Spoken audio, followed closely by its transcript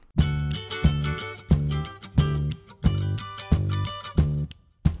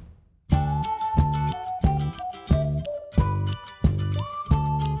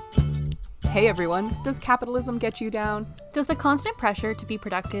Hey everyone, does capitalism get you down? Does the constant pressure to be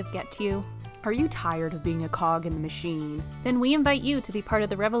productive get to you? Are you tired of being a cog in the machine? Then we invite you to be part of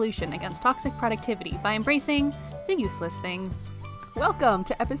the revolution against toxic productivity by embracing the useless things. Welcome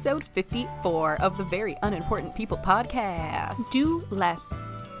to episode 54 of the Very Unimportant People podcast. Do less.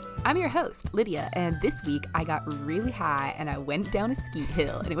 I'm your host, Lydia, and this week I got really high and I went down a ski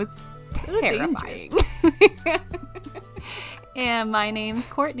hill and it was terrifying. And my name's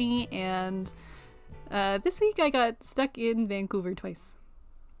Courtney, and this week I got stuck in Vancouver twice.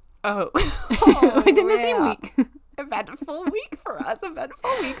 Oh. Within the same week. Eventful week for us.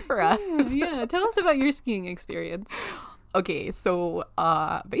 Yeah, tell us about your skiing experience. Okay, so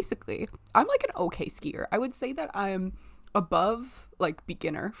basically, I'm like an okay skier. I would say that I'm above like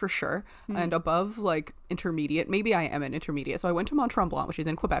beginner for sure, and above like intermediate. Maybe I am an intermediate. So I went to Mont Tremblant, which is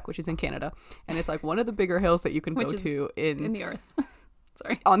in Quebec, which is in Canada, and it's like one of the bigger hills that you can go to in the earth.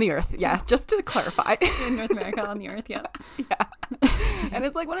 Sorry. On the earth, yeah, just to clarify. In North America, on the earth, yeah. Yeah. And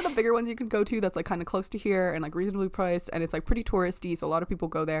it's like one of the bigger ones you can go to that's like kind of close to here and like reasonably priced, and it's like pretty touristy, so a lot of people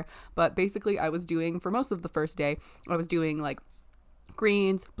go there. But basically I was doing, for most of the first day, I was doing like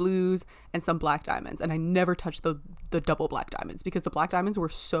greens, blues, and some black diamonds, and I never touched the double black diamonds because the black diamonds were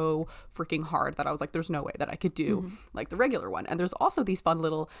so freaking hard that I was like, there's no way that I could do like the regular one. And there's also these fun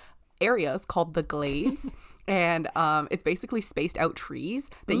little areas called the glades, and it's basically spaced out trees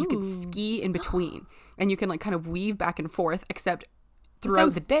that you can ski in between, and you can like kind of weave back and forth, except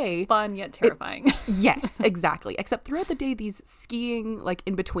throughout the day, fun yet terrifying. Yes, exactly. Except throughout the day, these skiing like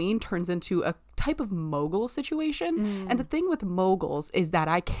in between turns into a type of mogul situation. And the thing with moguls is that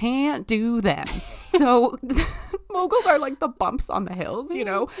I can't do them. So moguls are like the bumps on the hills, you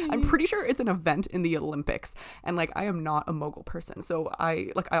know. I'm pretty sure it's an event in the Olympics, and like I am not a mogul person. So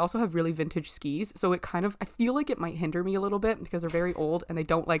I also have really vintage skis, so it kind of, I feel like it might hinder me a little bit because they're very old and they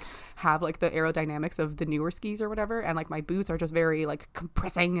don't like have like the aerodynamics of the newer skis or whatever, and like my boots are just very like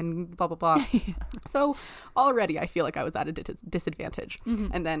compressing and blah blah blah. So already I feel like I was at a disadvantage.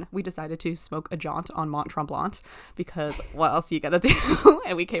 And then we decided to smoke a jaunt on Mont Tremblant because what else you gotta do?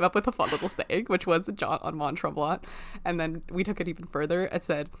 And we came up with a fun little saying, which was a jaunt on Mont Tremblant. And then we took it even further. It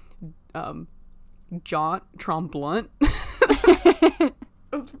said jaunt Tremblant. It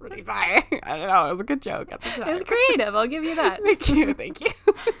was pretty fire. I don't know, it was a good joke at the time. It was creative, I'll give you that. Thank you.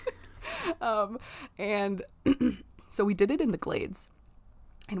 And so we did it in the glades,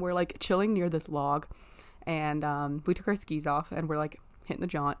 and we're like chilling near this log, and we took our skis off and we're like hitting the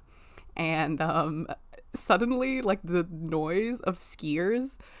jaunt, and suddenly like the noise of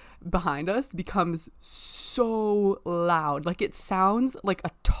skiers behind us becomes so loud. Like it sounds like a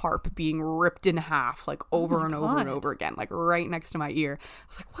tarp being ripped in half, like over and over and over again, like right next to my ear. I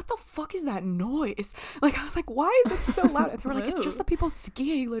was like, what the fuck is that noise? Like I was like, why is it so loud? And they were like, it's just the people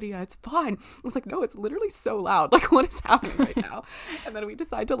skiing, Lydia, it's fine. I was like, no, it's literally so loud. Like what is happening right now? And then we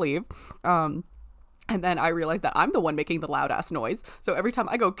decide to leave. And then I realized that I'm the one making the loud ass noise. So every time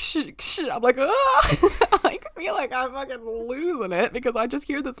I go, ksh, ksh, I'm like, ah! I feel like I'm fucking losing it because I just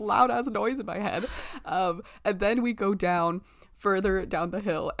hear this loud ass noise in my head. And then we go down further down the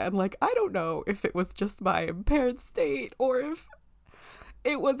hill, and like, I don't know if it was just my impaired state or if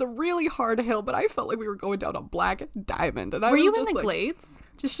it was a really hard hill, but I felt like we were going down a black diamond. And I were was you just in the like, glades?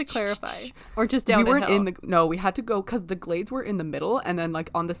 Just to clarify, or just down we the weren't hill? in the, no, we had to go because the glades were in the middle, and then like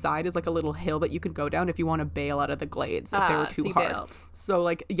on the side is like a little hill that you could go down if you want to bail out of the glades if they were too hard. Bailed. So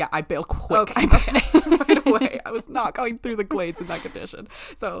like, yeah, I bailed quick. Okay. I bailed right away. I was not going through the glades in that condition,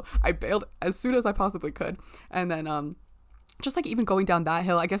 so I bailed as soon as I possibly could. And then just like even going down that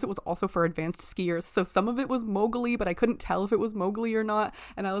hill, I guess it was also for advanced skiers, so some of it was mogul-y, but I couldn't tell if it was mogul-y or not.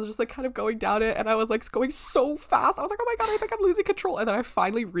 And I was just like kind of going down it, and I was like going so fast. I was like, oh my god, I think I'm losing control. And then I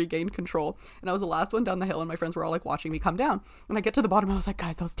finally regained control, and I was the last one down the hill, and my friends were all like watching me come down. And I get to the bottom, and I was like,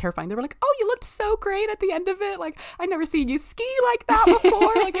 guys, that was terrifying. They were like, oh, you looked so great at the end of it. Like, I'd never seen you ski like that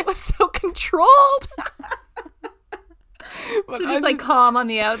before. Like, it was so controlled. So just like calm on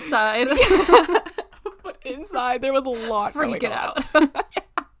the outside. But inside there was a lot freaking going out.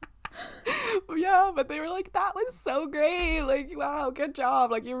 Yeah, but they were like, that was so great, like, wow, good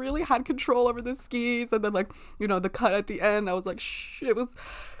job, like you really had control over the skis. And then like, you know, the cut at the end, I was like, shh, it was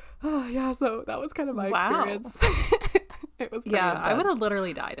yeah, so that was kind of my experience. It was pretty intense. I would have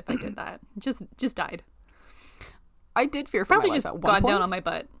literally died if I did that. Just died. I did fear for probably my life just at one gone point. down on my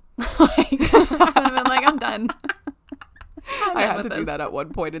butt. I'm like, I'm done. I had to do that at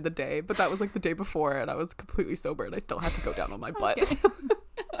one point in the day, but that was like the day before, and I was completely sober, and I still had to go down on my butt. Okay.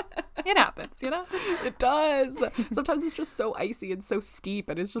 It happens, you know? It does. Sometimes it's just so icy and so steep,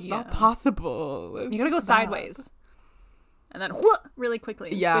 and it's just not possible. You gotta go sideways. and then really quickly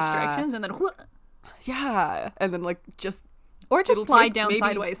switch Yeah. directions, and then Yeah. And then, like, just... or just It'll slide take down maybe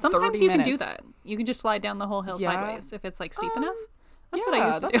sideways. Sometimes 30 you can do minutes. that. You can just slide down the whole hill Yeah. sideways if it's like steep enough. That's what I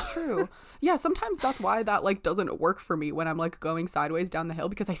used to do. That's true. Yeah, sometimes that's why that like doesn't work for me when I'm like going sideways down the hill,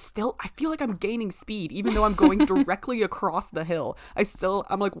 because I feel like I'm gaining speed even though I'm going directly across the hill.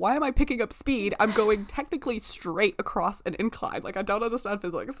 I'm like, why am I picking up speed? I'm going technically straight across an incline. Like, I don't understand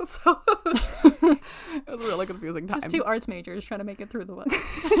physics. So it was a really confusing time. Just two arts majors trying to make it through the world.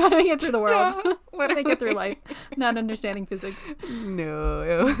 Trying to make it through the world. Yeah, Make it through life. Not understanding physics.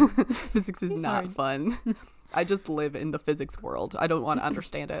 No. Physics is It's not hard. fun. I just live in the physics world. I don't want to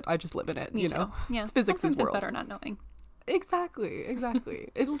understand it. I just live in it, Me you too. know? Yeah. It's physics' Sometimes world. It's better not knowing. Exactly.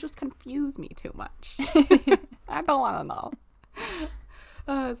 It'll just confuse me too much. I don't want to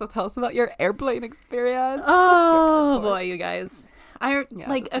know. So tell us about your airplane experience. Oh boy, you guys. Yeah,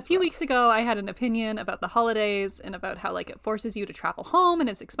 like this a is few rough. weeks ago, I had an opinion about the holidays and about how like it forces you to travel home and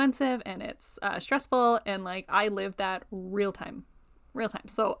it's expensive and it's stressful, and like I lived that real time.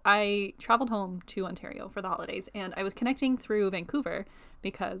 So I traveled home to Ontario for the holidays, and I was connecting through Vancouver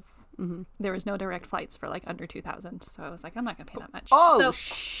because there was no direct flights for like under 2,000. So I was like, I'm not gonna pay that much. Oh, so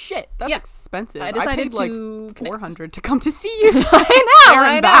shit. That's yeah, expensive. I decided paid like to connect. $400 to come to see you.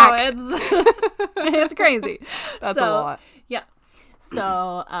 I know. back. It's it's crazy. That's a So, lot. Yeah.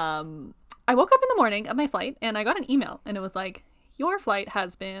 So I woke up in the morning of my flight and I got an email, and it was like, your flight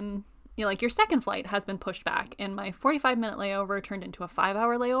has been, like your second flight has been pushed back, and my 45-minute layover turned into a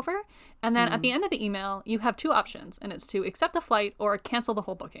 5-hour layover. And then at the end of the email, you have two options, and it's to accept the flight or cancel the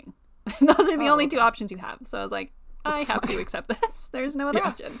whole booking. Those are the only two options you have. So I was like, I have to accept this. There's no other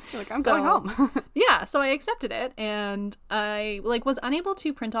option. You're like, I'm So- going home. Yeah, so I accepted it, and I like was unable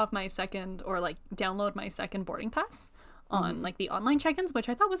to print off my second or like download my second boarding pass on like the online check-ins, which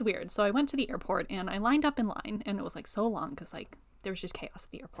I thought was weird. So I went to the airport and I lined up in line, and it was like so long because like there was just chaos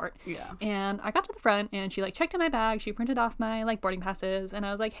at the airport. Yeah. And I got to the front, and she like checked in my bag. She printed off my like boarding passes, and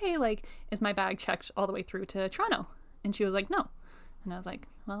I was like, hey, like, is my bag checked all the way through to Toronto? And she was like, no. And I was like,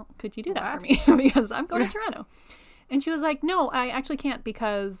 well, could you do that for me? Because I'm going to Toronto. And she was like, no, I actually can't,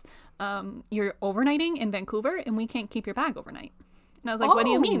 because you're overnighting in Vancouver and we can't keep your bag overnight. And I was like, what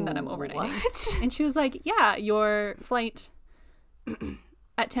do you mean that I'm overnighting? What? And she was like, yeah, your flight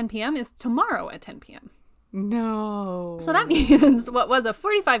at 10 p.m. is tomorrow at 10 p.m. No. So that means what was a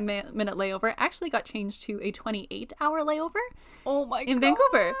 45-minute layover actually got changed to a 28-hour layover Oh my in God.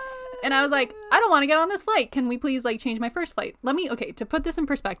 Vancouver. And I was like, I don't want to get on this flight. Can we please like change my first flight? Okay, to put this in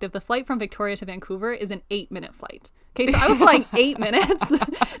perspective, the flight from Victoria to Vancouver is an 8-minute flight. Okay, so I was flying 8 minutes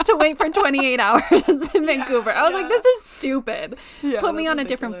to wait for 28 hours in Vancouver. I was like, this is stupid. Yeah, Put me that's on a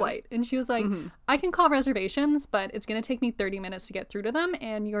different ridiculous. flight. And she was like, I can call reservations, but it's going to take me 30 minutes to get through to them,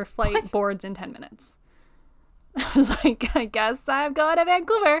 and your flight boards in 10 minutes. I was like, I guess I'm going to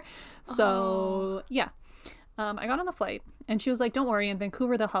Vancouver. So, yeah. I got on the flight, and she was like, don't worry, in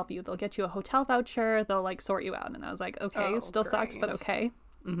Vancouver they'll help you. They'll get you a hotel voucher. They'll like sort you out. And I was like, okay, Oh, still sucks, but great. okay.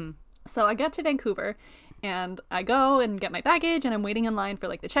 So I get to Vancouver, and I go and get my baggage, and I'm waiting in line for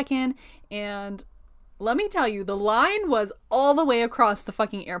like the check-in. And let me tell you, the line was all the way across the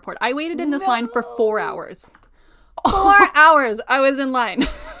fucking airport. I waited in this line for 4 hours. 4 hours I was in line.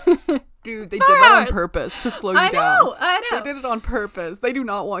 Dude, they did that on hours. purpose to slow you I down. know, I know. They did it on purpose. They do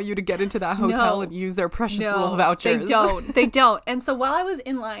not want you to get into that hotel No. and use their precious little vouchers. They don't. And so while I was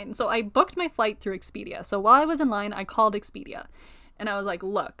in line, so I booked my flight through Expedia. So while I was in line, I called Expedia. And I was like,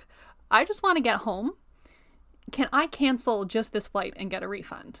 look, I just want to get home. Can I cancel just this flight and get a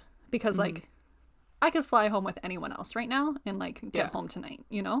refund? Because like I could fly home with anyone else right now and like get Yeah. home tonight,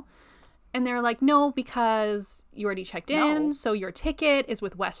 you know? And they're like, no, because you already checked in, No. so your ticket is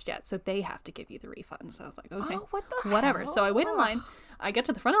with WestJet, so they have to give you the refund. So I was like, okay, Oh, what the whatever. hell? So I wait in line. I get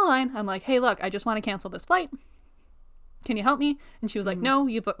to the front of the line. I'm like, hey, look, I just want to cancel this flight. Can you help me? And she was like, no,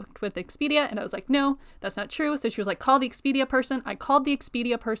 you booked with Expedia. And I was like, no, that's not true. So she was like, call the Expedia person. I called the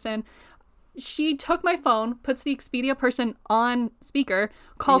Expedia person. She took my phone, puts the Expedia person on speaker,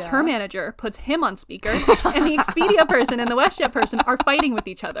 calls her Yeah. manager, puts him on speaker, and the Expedia person and the WestJet person are fighting with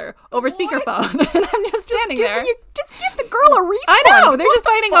each other over speakerphone. And I'm just standing there. Just give the girl a refund. I know, they're What just the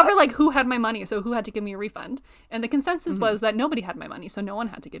fighting fuck? over like who had my money, so who had to give me a refund. And the consensus was that nobody had my money, so no one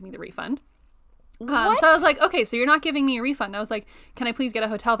had to give me the refund. So I was like, okay, so you're not giving me a refund. I was like, can I please get a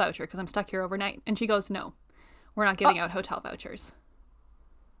hotel voucher because I'm stuck here overnight? And she goes, no, we're not giving out hotel vouchers.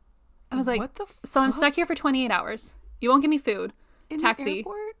 I was like, what the so I'm stuck here for 28 hours. You won't give me food, In the taxi,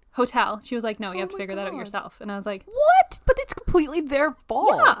 airport? hotel. She was like, no, you have to my figure that out God. yourself. And I was like, What? But it's completely their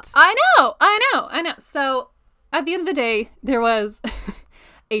fault. yeah, I know. So at the end of the day, there was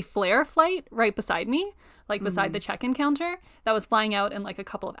a Flair flight right beside me, like beside the check-in counter, that was flying out in like a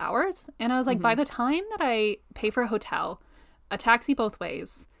couple of hours. And I was like, by the time that I pay for a hotel, a taxi both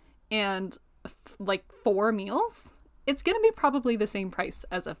ways, and like 4 meals, it's gonna be probably the same price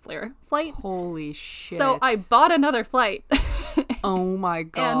as a Flair flight. Holy shit. So I bought another flight. Oh my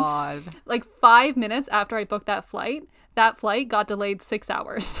God. And like 5 minutes after I booked that flight got delayed 6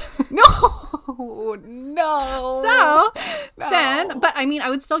 hours. No. No. So No. then, but I mean, I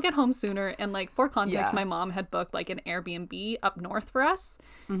would still get home sooner. And like, for context, Yeah. my mom had booked like an Airbnb up north for us.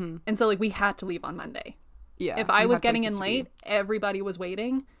 And so like, we had to leave on Monday. Yeah. If I you was had getting places in to late, be. everybody was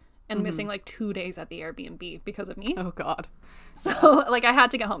waiting and missing like 2 days at the Airbnb because of me. Oh God. So like, I had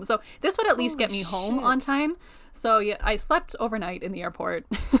to get home. So this would at least get me home shit. on time. So yeah, I slept overnight in the airport.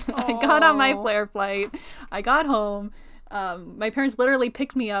 I got on my Aw. Flair flight. I got home. My parents literally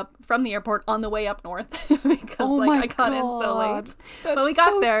picked me up from the airport on the way up north because Oh like my I got in so God. late. That's But we got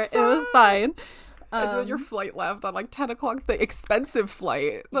so there. It was sad. fine. And then your flight left on like 10 o'clock, the expensive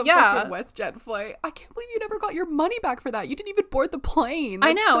flight, the Yeah. fucking WestJet flight. I can't believe you never got your money back for that. You didn't even board the plane.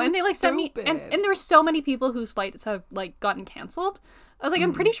 I That's know, so and they like sent me, and stupid. there were so many people whose flights have like gotten canceled. I was like,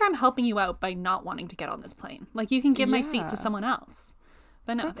 I'm pretty sure I'm helping you out by not wanting to get on this plane. Like, you can give my seat Yeah. to someone else.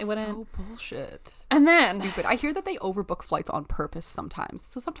 But no, That's they wouldn't. so bullshit. And That's then- stupid. I hear that they overbook flights on purpose sometimes.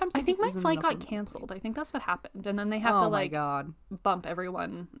 So sometimes I there think just my isn't flight enough got room on canceled. I planes. think that's what happened, and then they have Oh to my like God. bump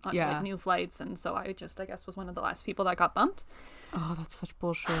everyone onto Yeah. like new flights, and so I guess was one of the last people that got bumped. Oh, that's such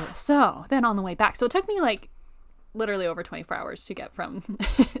bullshit. So then on the way back, so it took me like literally over 24 hours to get from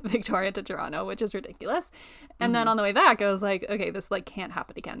Victoria to Toronto, which is ridiculous. And then on the way back, I was like, okay, this like can't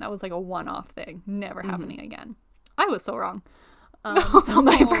happen again. That was like a one-off thing, never happening again. I was so wrong. So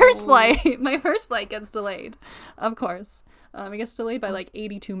my first flight gets delayed, of course. It gets delayed by like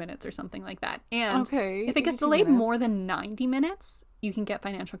 82 minutes or something like that. And Okay, if it gets 82 delayed minutes. more than 90 minutes, you can get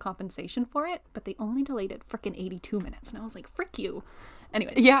financial compensation for it. But they only delayed it freaking 82 minutes. And I was like, frick you.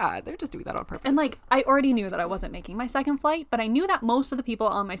 Anyways. Yeah, they're just doing that on purpose. And like, I already knew that I wasn't making my second flight, but I knew that most of the people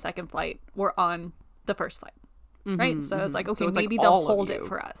on my second flight were on the first flight. Right? So I was like, okay, So it's, like, maybe they'll all of hold it you.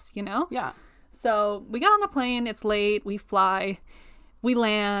 for us, you know? yeah. So we get on the plane, it's late, we fly, we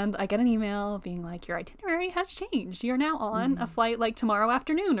land, I get an email being like, your itinerary has changed. You're now on a flight like tomorrow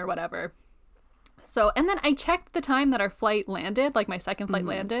afternoon or whatever. So, and then I checked the time that our flight landed, like my second flight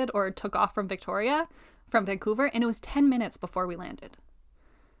landed or took off from Vancouver, and it was 10 minutes before we landed.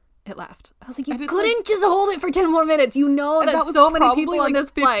 It left. I was like, you And it's couldn't just hold it for 10 more minutes. You know that was so many probably, people on like, this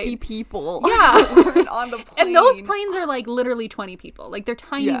 50 flight. people. Yeah. weren't on the plane. And those planes are like literally 20 people. Like they're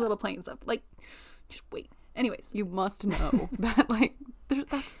tiny Yeah. little planes of like, just wait. Anyways, You must know that, like,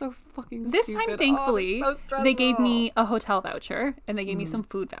 that's so fucking this stupid. time, thankfully, Oh, it's so they gave stressful. me a hotel voucher and they gave me some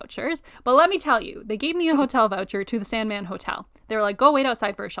food vouchers. But let me tell you, they gave me a hotel voucher to the Sandman Hotel. They were like, go wait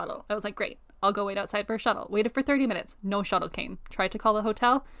outside for a shuttle. I was like, great, I'll go wait outside for a shuttle. Waited for 30 minutes. No shuttle came. Tried to call the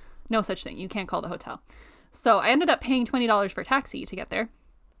hotel. No such thing. You can't call the hotel. So I ended up paying $20 for a taxi to get there.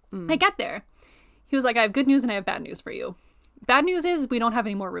 I get there. He was like, I have good news and I have bad news for you. Bad news is we don't have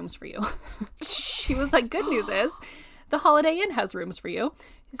any more rooms for you. He was like, good news is the Holiday Inn has rooms for you.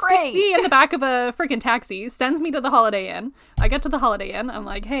 Sticks Great. me in the back of a freaking taxi, sends me to the Holiday Inn. I get to the Holiday Inn. I'm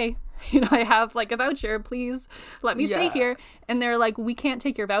like, hey, I have like a voucher. Please let me stay Yeah. here. And they're like, we can't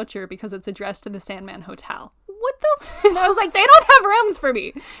take your voucher because it's addressed to the Sandman Hotel. What the? And I was like, they don't have rooms for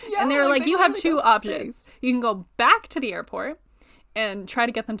me. Yeah, and they were like, like, they you have literally two don't have options. space. You can go back to the airport and try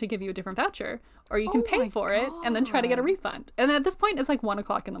to get them to give you a different voucher, or you can Oh pay my for it and then try to get a God. refund. And at this point, it's like 1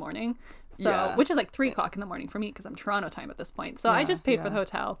 o'clock in the morning. So, Yeah. which is like 3 o'clock in the morning for me because I'm Toronto time at this point. So I Yeah, just paid for yeah. the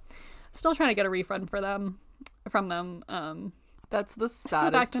hotel. Still trying to get a refund from them. That's the Flew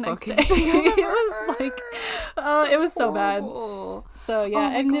saddest back the next day. fucking thing I've It ever was like, heard. it was so bad. Horrible. So yeah, Oh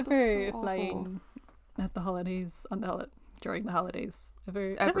my I'm God, never that's so flying awful. at the holidays during the holidays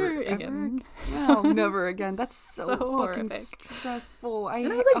ever Ever again. No, never again. That's so, So fucking horrific. stressful.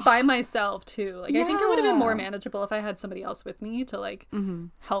 And I was like by myself too. Like I think it would have been more Yeah. manageable if I had somebody else with me to like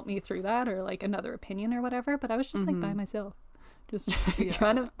help me through that or like another opinion or whatever. But I was just like by myself, just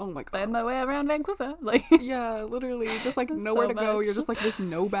trying to Oh my God. find my way around Vancouver. Like Yeah, literally, just like nowhere So to go. much. You're just like this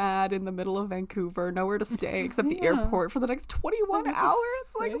nomad in the middle of Vancouver, nowhere to stay except the Yeah. airport for the next 21 hours.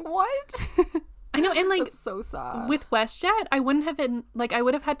 Like, Right. what? I know, and like That's so sad. with WestJet, I wouldn't have been like I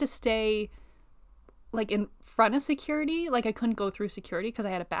would have had to stay like in front of security. Like I couldn't go through security because I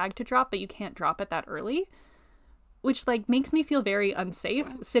had a bag to drop, but you can't drop it that early, which like makes me feel very unsafe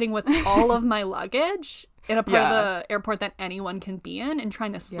sitting with all of my luggage in a part of Yeah. the airport that anyone can be in and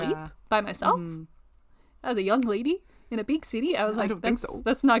trying to sleep Yeah. by myself as a young lady. in a big city. I was I like, don't think that's so.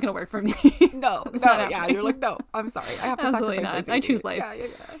 that's not gonna work for me. No, It's no, not yeah. happening. You're like, no, I'm sorry. I have to Absolutely sacrifice not. my I choose safety.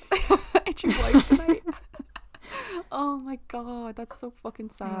 life. Yeah. I choose life tonight. Oh my god, that's so fucking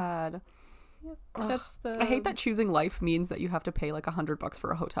sad. Ugh. That's the. I hate that choosing life means that you have to pay like $100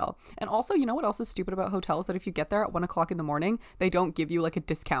 for a hotel. And also, you know what else is stupid about hotels? That if you get there at 1 o'clock in the morning, they don't give you like a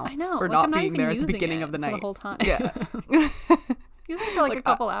discount I know. for like, not I'm being even there at the using beginning it of the for night. the whole time. Yeah. Using it for like a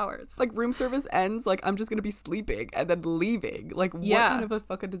couple hours. Like room service ends, like I'm just gonna be sleeping and then leaving. Like what Yeah. kind of a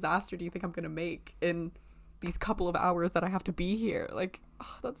fucking disaster do you think I'm gonna make in these couple of hours that I have to be here? Like,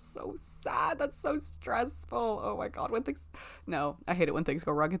 oh, that's so sad. That's so stressful. Oh my god, when things. No, I hate it when things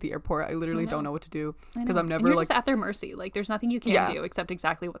go wrong at the airport. I literally don't know what to do because I'm And never you're like. just at their mercy. Like there's nothing you can Yeah. do except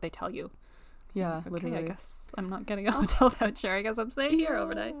exactly what they tell you. Yeah, Okay, literally. I guess I'm not getting a hotel voucher. I guess I'm staying here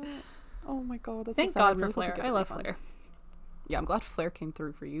overnight. Oh my god, that's Thank so sad. God for really hope you Flair. get I the love refund. Flair. Yeah, I'm glad Flair came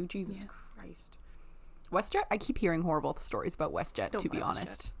through for you. Jesus Yeah. Christ. WestJet, I keep hearing horrible stories about WestJet, Don't to be fly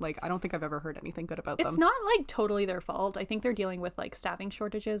honest. Like, I don't think I've ever heard anything good about It's them. not like totally their fault. I think they're dealing with like staffing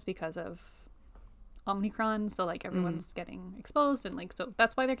shortages because of Omicron. So like everyone's getting exposed and like so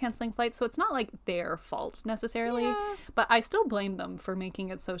that's why they're canceling flights. So it's not like their fault necessarily. Yeah. But I still blame them for making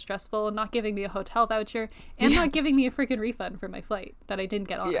it so stressful and not giving me a hotel voucher and not giving me a freaking refund for my flight that I didn't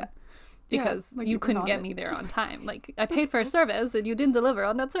get on. Yeah. Because like, you you couldn't were get not me there on time. Like I paid for a service and you didn't deliver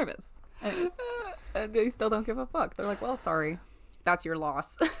on that service. Anyways. And they still don't give a fuck. They're like, well, sorry. That's your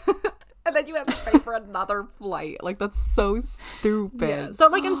loss. And then you have to pay for another flight. Like, that's so stupid. Yeah. So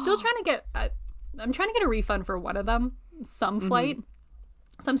like I'm still trying to get I'm trying to get a refund for one of them, some flight.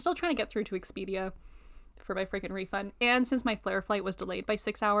 So I'm still trying to get through to Expedia for my freaking refund. And since my Flair flight was delayed by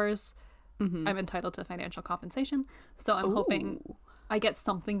 6 hours, I'm entitled to financial compensation. So I'm hoping I get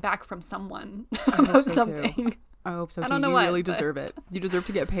something back from someone about so, something. I hope so. I too. don't know you what, really but- deserve it. You deserve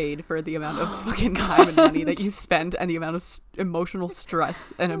to get paid for the amount of fucking time and money that you spend and the amount of emotional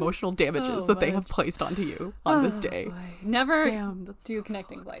stress and emotional damages so that they have much. placed onto you on this Oh, day. boy. Never Damn, that's do so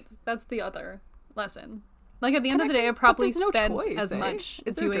connecting fucked. flights. That's the other lesson. Like at the end of the day, I Connecting- but probably there's no spent choice, as eh? much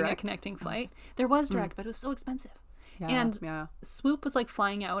Is there doing a direct? connecting flight. There was direct, but it was so expensive. Yeah, And yeah. Swoop was like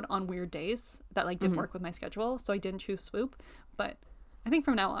flying out on weird days that like didn't work with my schedule, so I didn't choose Swoop. But I think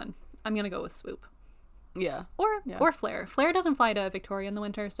from now on, I'm gonna go with Swoop Yeah. or Flair. Flair doesn't fly to Victoria in the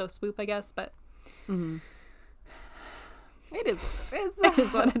winter, so Swoop, I guess. But It is what it is. It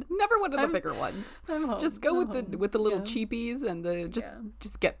is what it is. Never one of the bigger ones. I'm home. Just go I'm with home. the little Yeah. cheapies and the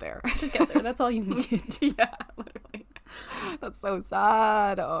just get there. Just get there. That's all you need. Yeah, literally. That's so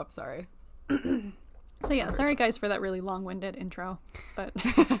sad. Oh, I'm sorry. So yeah, sorry guys for that really long-winded intro, but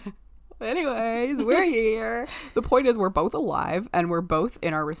Anyways, we're here. The point is we're both alive and we're both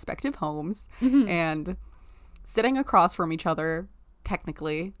in our respective homes and sitting across from each other.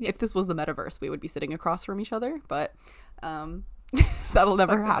 Technically, Yes. if this was the metaverse, we would be sitting across from each other, but that'll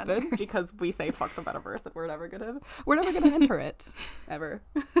never Fuck the happen metaverse. because we say fuck the metaverse and we're never gonna enter it ever.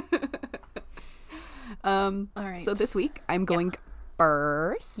 all right. So this week I'm going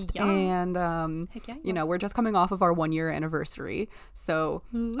first, Yeah. and Heck yeah, you know, we're just coming off of our 1 year anniversary, so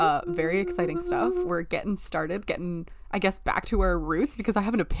very exciting stuff. We're getting started, I guess, back to our roots because I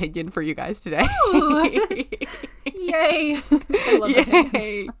have an opinion for you guys today. Yay! I love opinions.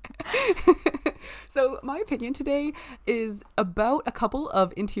 Yay! So my opinion today is about a couple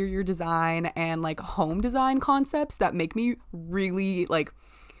of interior design and like home design concepts that make me really like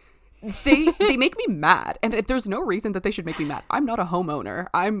they make me mad, and there's no reason that they should make me mad. I'm not a homeowner.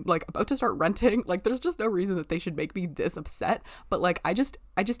 I'm like about to start renting. Like there's just no reason that they should make me this upset, but like I just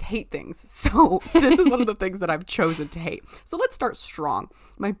hate things. So this is one of the things that I've chosen to hate. So let's start strong.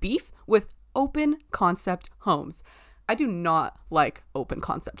 My beef with open concept homes. I do not like open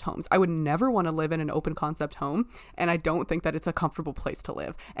concept homes. I would never want to live in an open concept home, and I don't think that it's a comfortable place to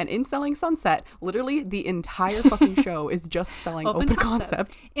live. And in Selling Sunset, literally the entire fucking show is just selling open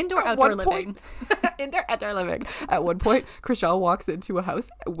concept. Indoor, At outdoor one living. point- Indoor, outdoor living. At one point, Chriselle walks into a house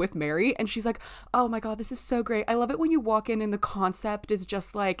with Mary, and she's like, "Oh my god, this is so great. I love it when you walk in and the concept is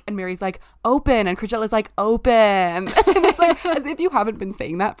just like," and Mary's like, "Open," and Chriselle is like, "Open." And it's like as if you haven't been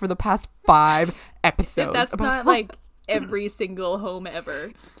saying that for the past 5 episodes. If that's about not like every single home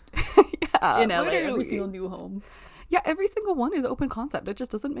ever in LA, every literally. single new home. Yeah, every single one is open concept. It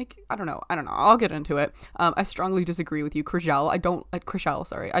just doesn't make. I don't know. I'll get into it. I strongly disagree with you, Chriselle.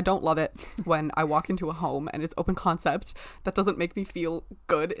 I don't love it when I walk into a home and it's open concept. That doesn't make me feel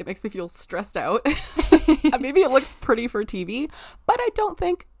good. It makes me feel stressed out. Maybe it looks pretty for TV, but I don't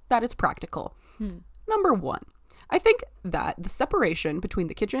think that it's practical. Number one, I think that the separation between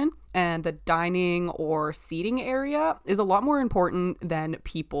the kitchen and the dining or seating area is a lot more important than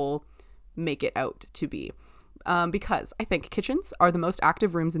people make it out to be. because I think kitchens are the most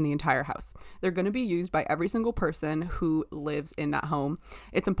active rooms in the entire house. They're going to be used by every single person who lives in that home.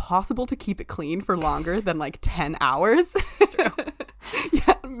 It's impossible to keep it clean for longer than like 10 hours. It's true.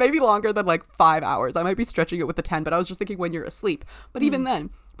 Yeah, maybe longer than like 5 hours. I might be stretching it with the 10, but I was just thinking when you're asleep. But even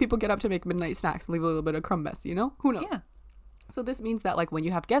then, people get up to make midnight snacks and leave a little bit of crumb mess, you know? Who knows? Yeah. So this means that like when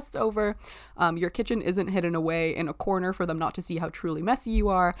you have guests over, your kitchen isn't hidden away in a corner for them not to see how truly messy you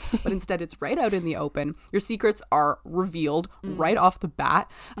are, but instead it's right out in the open. Your secrets are revealed right off the bat.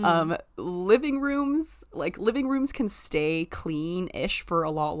 Living rooms can stay clean-ish for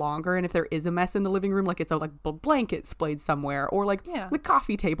a lot longer. And if there is a mess in the living room, like it's a blanket splayed somewhere, or like the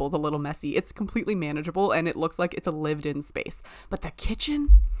coffee table's a little messy, it's completely manageable and it looks like it's a lived-in space. But the kitchen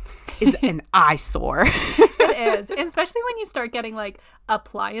is an eyesore. It is, and especially when you start getting like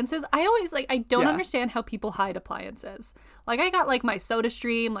appliances. I always I don't understand how people hide appliances. Like I got like my Soda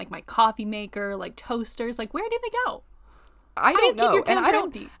Stream, like my coffee maker, like toasters. Like where do they go? I don't know. Keep your counter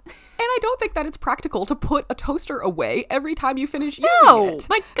empty? And I don't think that it's practical to put a toaster away every time you finish using it. No,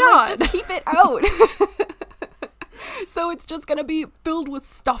 my God. Like, just keep it out. So it's just going to be filled with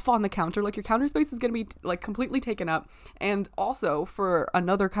stuff on the counter. Like your counter space is going to be like completely taken up. And also for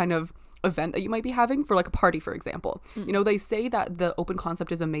another kind of event that you might be having, for like a party, for example. You know, they say that the open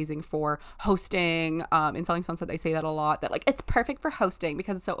concept is amazing for hosting. In Selling Sunset, they say that a lot, that like it's perfect for hosting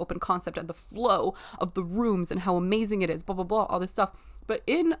because it's so open concept and the flow of the rooms and how amazing it is, blah, blah, blah, all this stuff. But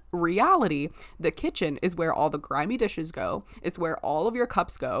in reality, the kitchen is where all the grimy dishes go. It's where all of your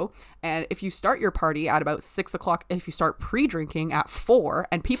cups go. And if you start your party at about 6 o'clock, if you start pre-drinking at 4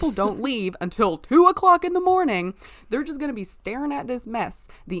 and people don't leave until 2 o'clock in the morning, they're just going to be staring at this mess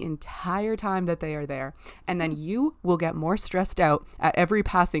the entire time that they are there. And then you will get more stressed out at every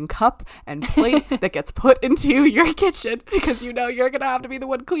passing cup and plate that gets put into your kitchen because you know you're going to have to be the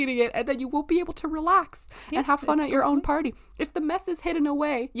one cleaning it. And then you won't be able to relax and have fun at your own party. If the mess is hidden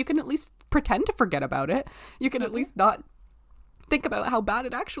away, you can at least pretend to forget about it. You can at least not think about how bad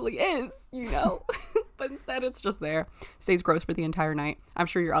it actually is, you know. But instead it's just there, stays gross for the entire night. I'm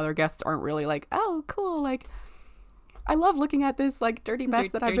sure your other guests aren't really like, oh cool, like I love looking at this like dirty mess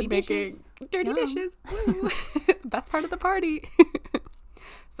that I've been making. Dirty dishes. Woo. Best part of the party.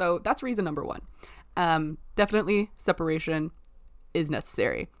 So that's reason number 1. Definitely separation is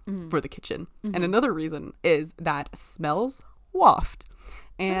necessary for the kitchen. And another reason is that smells waft.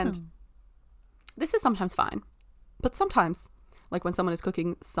 And this is sometimes fine, but sometimes, like when someone is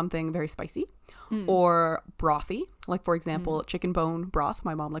cooking something very spicy or brothy, like for example, chicken bone broth.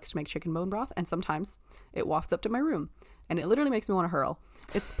 My mom likes to make chicken bone broth, and sometimes it wafts up to my room and it literally makes me want to hurl.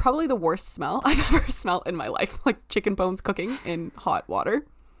 It's probably the worst smell I've ever smelled in my life, like chicken bones cooking in hot water.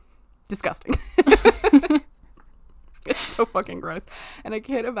 Disgusting. It's so fucking gross. And I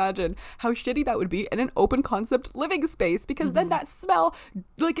can't imagine how shitty that would be in an open concept living space, because then that smell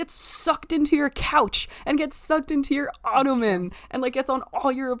like gets sucked into your couch and gets sucked into your ottoman and like gets on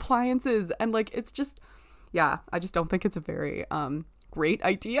all your appliances. And like, it's just, yeah, I just don't think it's a very great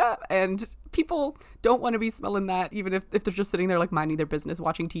idea. And people don't want to be smelling that, even if they're just sitting there like minding their business,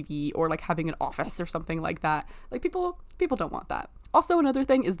 watching TV, or like having an office or something like that. Like people don't want that. Also, another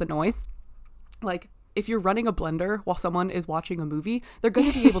thing is the noise. Like, if you're running a blender while someone is watching a movie, they're going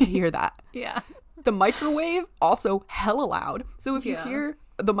to be able to hear that. Yeah. The microwave, also hella loud. So if you hear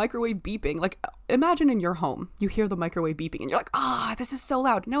the microwave beeping, like imagine in your home, you hear the microwave beeping and you're like, this is so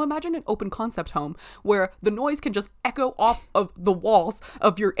loud. Now imagine an open concept home where the noise can just echo off of the walls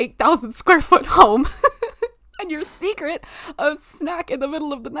of your 8,000 square foot home. And your secret of snack in the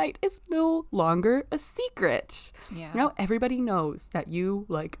middle of the night is no longer a secret. Yeah. Now everybody knows that you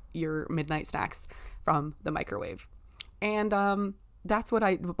like your midnight snacks from the microwave. And that's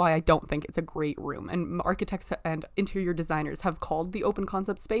why I don't think it's a great room. And architects and interior designers have called the open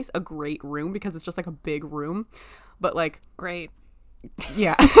concept space a great room because it's just like a big room. But like, great.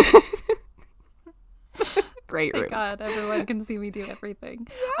 Yeah. Great room. Thank God, everyone can see me do everything.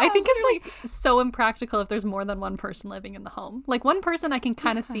 Yeah, I think it's like so impractical if there's more than one person living in the home. Like one person I can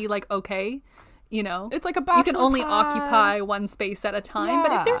kind of see like, okay, you know, it's like a bachelor you can only pad. Occupy one space at a time.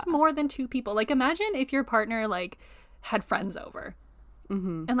 But if there's more than 2 people, like imagine if your partner like had friends over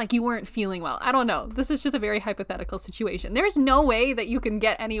and like you weren't feeling well. I don't know. This is just a very hypothetical situation. There's no way that you can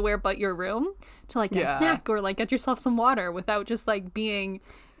get anywhere but your room to like get a snack or like get yourself some water without just like being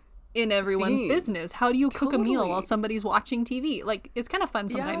in everyone's business. How do you cook a meal while somebody's watching TV? Like, it's kind of fun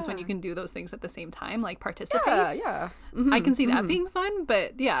sometimes when you can do those things at the same time, like participate. Yeah. I can see that being fun,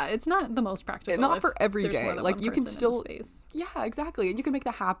 but yeah, it's not the most practical. Not for every day. Like, you can still, yeah, exactly. And you can make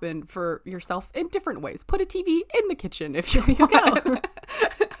that happen for yourself in different ways. Put a TV in the kitchen if you want.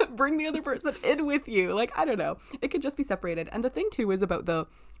 bring the other person in with you. Like, I don't know. It could just be separated. And the thing too is about the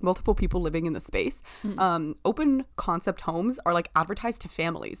multiple people living in the space. Open concept homes are like advertised to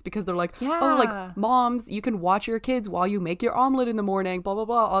families because they're like, oh, like moms, you can watch your kids while you make your omelet in the morning, blah, blah,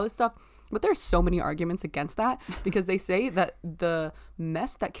 blah, all this stuff. But there's so many arguments against that because they say that the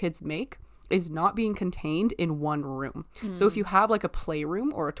mess that kids make is not being contained in one room. So if you have like a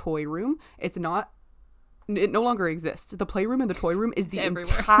playroom or a toy room, it no longer exists. The playroom and the toy room is the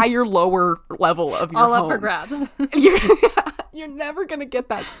entire lower level of your all home. Up for grabs. You're never gonna get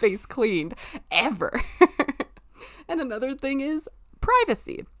that space cleaned ever. And another thing is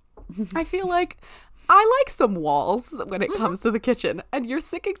privacy. I feel like I like some walls when it comes to the kitchen, and your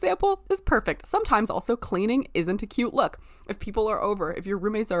sick example is perfect. Sometimes also cleaning isn't a cute look. If people are over, if your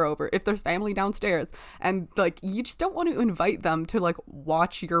roommates are over, if there's family downstairs, and like you just don't want to invite them to like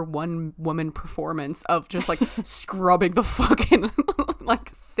watch your one woman performance of just like scrubbing the fucking like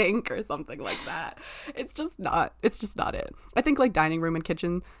sink or something like that. It's just not it. I think like dining room and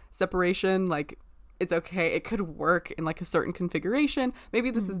kitchen separation, like, it's okay. It could work in like a certain configuration.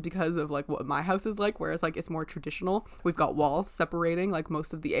 Maybe this is because of like what my house is like, whereas like it's more traditional. We've got walls separating like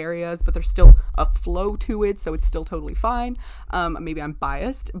most of the areas, but there's still a flow to it, so it's still totally fine. Maybe I'm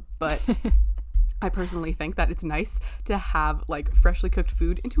biased, but I personally think that it's nice to have like freshly cooked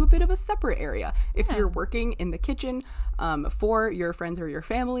food into a bit of a separate area. If you're working in the kitchen for your friends or your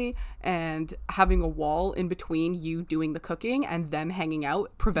family, and having a wall in between you doing the cooking and them hanging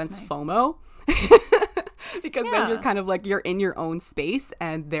out prevents FOMO. Because then you're kind of like, you're in your own space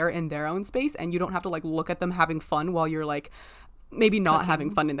and they're in their own space, and you don't have to like look at them having fun while you're like maybe not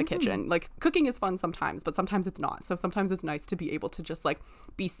having fun in the kitchen. Like, cooking is fun sometimes, but sometimes it's not. So sometimes it's nice to be able to just like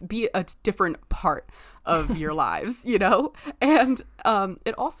be a different part of your lives, you know? And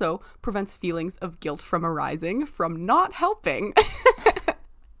it also prevents feelings of guilt from arising from not helping.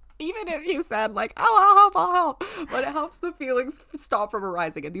 Even if you said like, oh, I'll help. But it helps the feelings stop from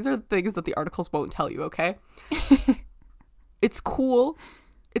arising. And these are the things that the articles won't tell you, okay? It's cool.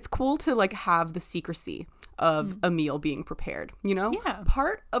 It's cool to like have the secrecy of a meal being prepared, you know? Yeah.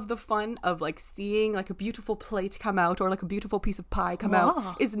 Part of the fun of like seeing like a beautiful plate come out or like a beautiful piece of pie come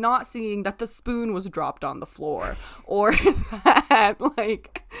out is not seeing that the spoon was dropped on the floor or that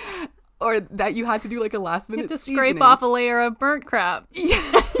like... or that you had to do like a last minute to seasoning. Scrape off a layer of burnt crab.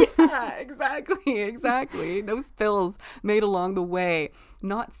 Yeah, exactly. No spills made along the way.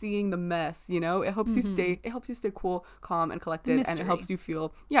 Not seeing the mess, you know? It helps you stay cool, calm, and collected. And it helps you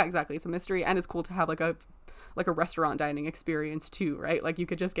feel, yeah, exactly. It's a mystery, and it's cool to have like a restaurant dining experience too, right? Like, you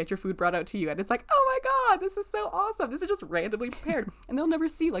could just get your food brought out to you and it's like, oh my God, this is so awesome. This is just randomly prepared. And they'll never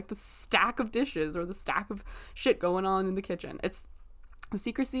see like the stack of dishes or the stack of shit going on in the kitchen. It's the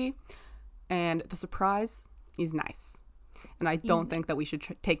secrecy and the surprise is nice. And I don't think that we should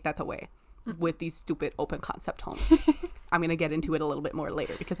take that away with these stupid open concept homes. I'm going to get into it a little bit more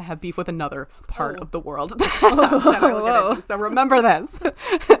later because I have beef with another part of the world that I will get into. So remember this.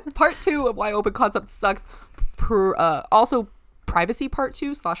 Part 2 of why open concept sucks. Also privacy part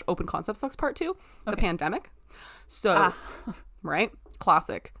 2 / open concept sucks part 2. The pandemic. So, right?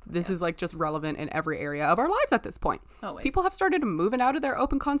 Classic. This is like just relevant in every area of our lives at this point. Always. People have started moving out of their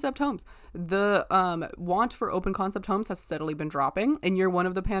open concept homes. The want for open concept homes has steadily been dropping. In year 1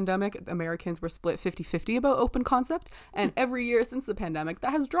 of the pandemic, Americans were split 50-50 about open concept, and every year since the pandemic,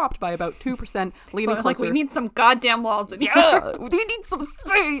 that has dropped by about 2%, leading closer. Like, we need some goddamn walls in here. Yeah, we need some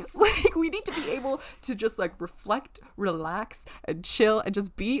space. Like, we need to be able to just like reflect, relax, and chill, and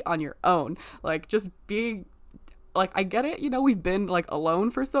just be on your own. Like, just being. Like, I get it, you know, we've been like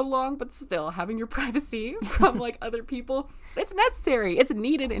alone for so long, but still having your privacy from like other people, it's necessary. It's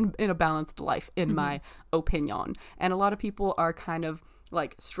needed in a balanced life, in my opinion. And a lot of people are kind of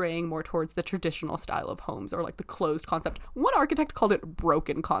like straying more towards the traditional style of homes, or like the closed concept. One architect called it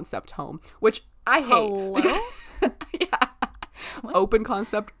broken concept home, which I hate. Hello? Yeah. Open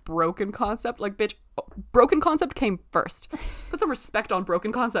concept, broken concept. Like, bitch, broken concept came first. Put some respect on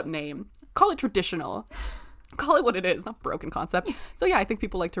broken concept name. Call it traditional. Call it what it is, not broken concept. So yeah, I think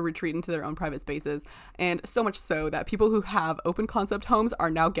people like to retreat into their own private spaces, and so much so that people who have open concept homes are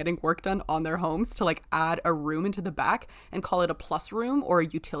now getting work done on their homes to like add a room into the back and call it a plus room or a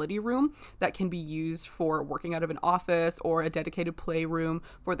utility room that can be used for working out of an office, or a dedicated playroom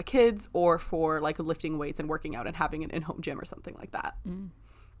for the kids, or for like lifting weights and working out and having an in-home gym or something like that.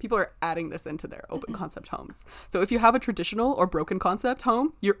 People are adding this into their open concept homes. So if you have a traditional or broken concept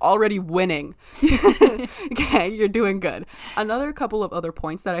home, you're already winning. Okay, you're doing good. Another couple of other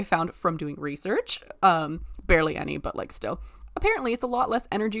points that I found from doing research, barely any, but like still, apparently it's a lot less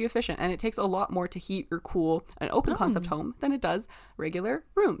energy efficient, and it takes a lot more to heat or cool an open concept home than it does regular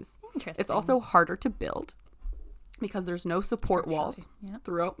rooms. Interesting. It's also harder to build because there's no support walls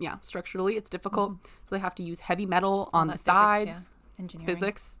throughout. Yeah, structurally it's difficult. So they have to use heavy metal on the sides. Engineering.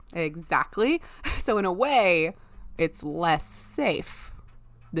 Physics, exactly. So in a way, it's less safe.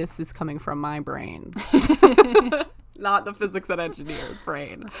 This is coming from my brain. Not the physics and engineer's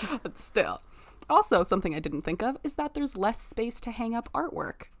brain, but still. Also, something I didn't think of is that there's less space to hang up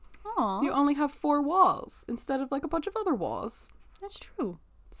artwork. Aw, You only have 4 walls instead of like a bunch of other walls. that's true.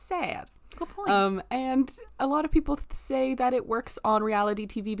 Sad. Good point. And a lot of people say that it works on reality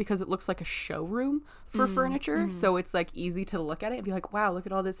TV because it looks like a showroom for furniture. So it's like easy to look at it and be like, wow, look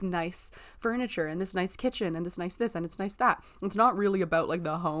at all this nice furniture and this nice kitchen and this nice this and it's nice that. It's not really about like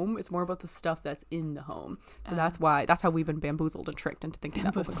the home. It's more about the stuff that's in the home. So that's how we've been bamboozled and tricked into thinking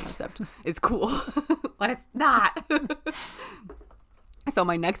that open concept is cool. But it's not. So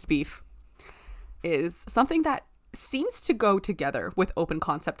my next beef is something that seems to go together with open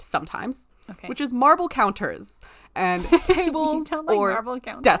concept sometimes, which is marble counters and tables don't like or marble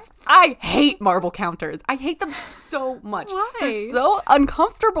counters? desks. I hate marble counters. I hate them so much. Why? They're so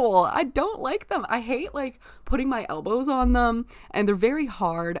uncomfortable. I don't like them. I hate like putting my elbows on them, and they're very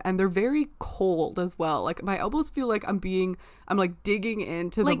hard and they're very cold as well. Like my elbows feel like I'm like digging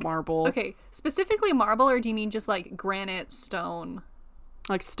into the marble. Okay, specifically marble, or do you mean just like granite, stone?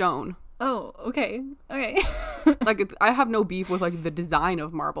 Like stone. Oh, okay. Like I have no beef with like the design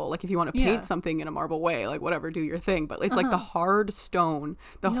of marble. Like if you want to paint Yeah. something in a marble way, like whatever, do your thing. But it's like the hard stone,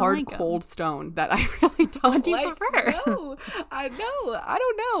 the You don't hard like 'em. cold stone that I really don't What do you like. prefer? No, I know. I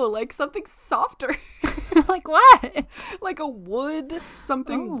don't know. Like something softer, Like what? like a wood,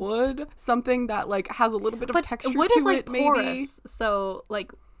 something that like has a little bit of But texture wood to is like it. Maybe porous, so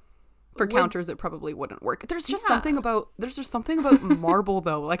like for wood- counters it probably wouldn't work. There's just Yeah. something about marble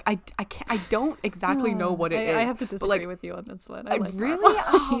though. Like I don't exactly know what it is. I have to but, disagree like, with you on this one. I like really? marble.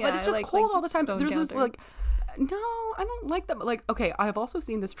 Oh, Yeah, but it's I just like, cold all the time. stone There's this counters. like, no, I don't like them. Like, okay, I have also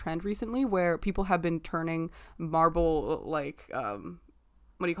seen this trend recently where people have been turning marble like,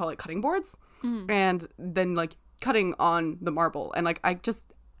 what do you call it, cutting boards, and then like cutting on the marble, and like I just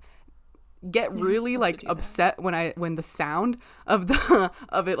get really like upset when the sound of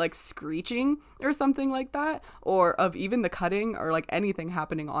it like screeching or something like that, or of even the cutting or like anything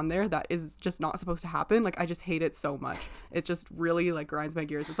happening on there that is just not supposed to happen. Like I just hate it so much. It just really like grinds my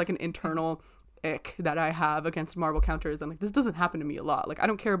gears. It's like an internal ick that I have against marble counters, and like this doesn't happen to me a lot. Like I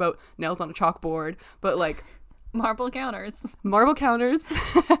don't care about nails on a chalkboard, but like marble counters. marble counters,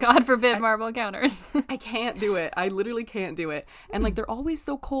 God forbid marble counters. I can't do it. I literally can't do it. And like they're always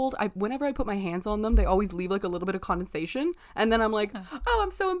so cold. Whenever I put my hands on them, they always leave like a little bit of condensation, and then I'm like, oh, I'm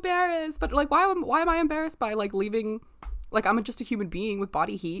so embarrassed. But like why am I embarrassed by like leaving, like I'm just a human being with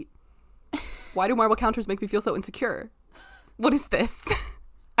body heat. Why do marble counters make me feel so insecure? What is this?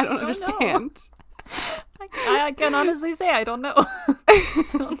 I don't understand. I can honestly say I don't know.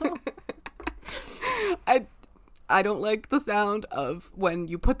 I don't like the sound of when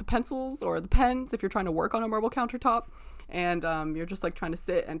you put the pencils or the pens, if you're trying to work on a marble countertop, and you're just like trying to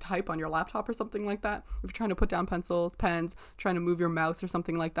sit and type on your laptop or something like that. If you're trying to put down pencils, pens, trying to move your mouse or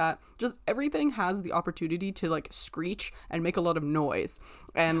something like that, just everything has the opportunity to like screech and make a lot of noise.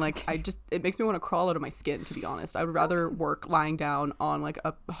 And like it makes me want to crawl out of my skin, to be honest. I would rather work lying down on like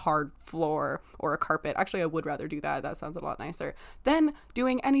a hard floor or a carpet. Actually, I would rather do that. That sounds a lot nicer than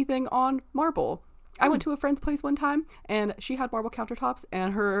doing anything on marble. I went to a friend's place one time, and she had marble countertops,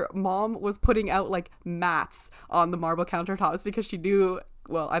 and her mom was putting out like mats on the marble countertops because she knew,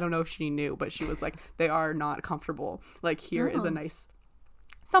 well, I don't know if she knew, but she was like, they are not comfortable. Like here is a nice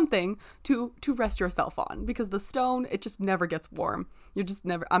something to rest yourself on, because the stone, it just never gets warm. You're just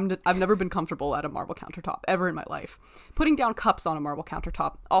never, I've never been comfortable at a marble countertop ever in my life. Putting down cups on a marble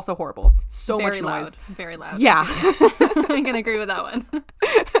countertop, also horrible. So Very much noise. loud. Very loud. Yeah. I can agree with that one.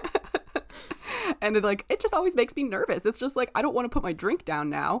 And it just always makes me nervous. It's just like, I don't want to put my drink down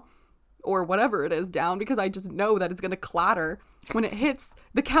now, or whatever it is down, because I just know that it's going to clatter when it hits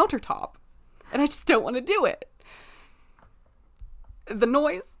the countertop. And I just don't want to do it. The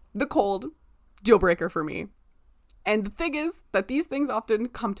noise, the cold, deal breaker for me. And the thing is that these things often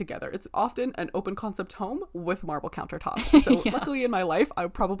come together. It's often an open concept home with marble countertops. So luckily in my life, I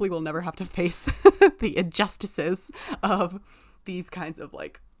probably will never have to face the injustices of these kinds of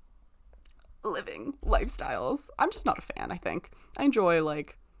like living lifestyles. I'm just not a fan, I think. I enjoy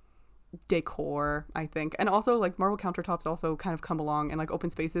like decor, I think. And also like marble countertops also kind of come along, and like open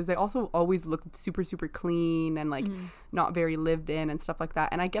spaces, they also always look super super clean and like not very lived in and stuff like that.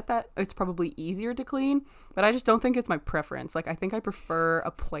 And I get that it's probably easier to clean, but I just don't think it's my preference. Like I think I prefer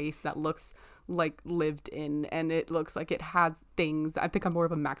a place that looks like lived in and it looks like it has things. I think I'm more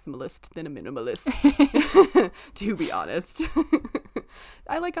of a maximalist than a minimalist, to be honest.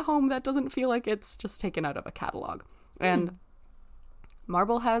 I like a home that doesn't feel like it's just taken out of a catalog. And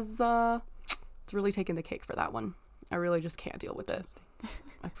marble has it's really taken the cake for that one. I really just can't deal with it.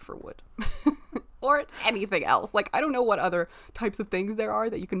 I prefer wood. Or anything else. Like I don't know what other types of things there are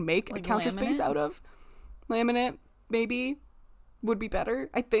that you can make like a counter space out of. Laminate maybe would be better,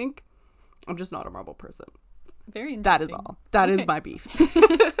 I think. I'm just not a marble person. Very interesting. That is all. That is my beef.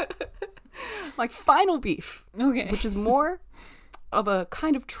 Like final beef. Okay. Which is more of a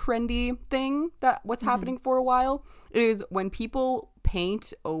kind of trendy thing that what's happening for a while is when people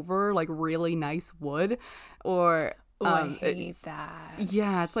paint over like really nice wood or I hate that.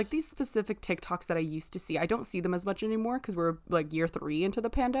 Yeah, it's like these specific TikToks that I used to see. I don't see them as much anymore because we're like year 3 into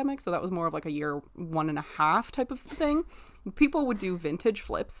the pandemic. So that was more of like a year 1.5 type of thing. People would do vintage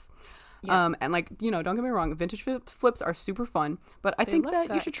flips. Yeah. And like, you know, don't get me wrong, vintage flips are super fun, but I think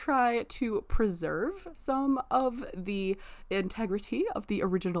that you should try to preserve some of the integrity of the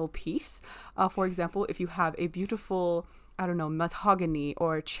original piece. For example, if you have a beautiful, I don't know, mahogany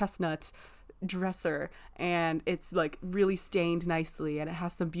or chestnut dresser and it's like really stained nicely and it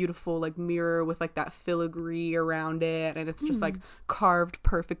has some beautiful like mirror with like that filigree around it and it's just like carved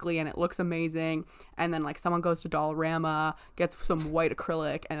perfectly and it looks amazing, and then like someone goes to Dollarama, gets some white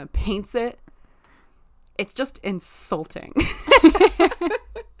acrylic and then paints it, it's just insulting.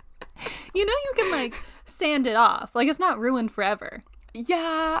 You know, you can like sand it off, like it's not ruined forever.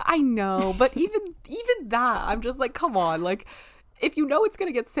 Yeah, I know, but even that, I'm just like, come on, like if you know it's going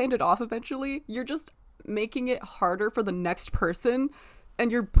to get sanded off eventually, you're just making it harder for the next person,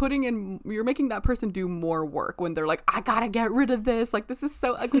 and you're making that person do more work when they're like, I gotta get rid of this, like this is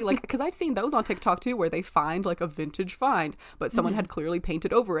so ugly. Like, because I've seen those on TikTok too where they find like a vintage find but someone had clearly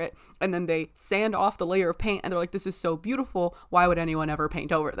painted over it, and then they sand off the layer of paint and they're like, this is so beautiful, why would anyone ever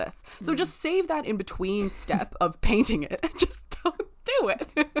paint over this? So just save that in between step of painting it. Just don't do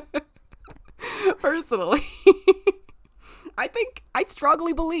it. Personally. I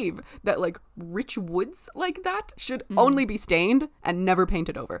strongly believe that like rich woods like that should only be stained and never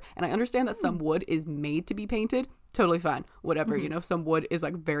painted over. And I understand that some wood is made to be painted. Totally fine. Whatever, you know, some wood is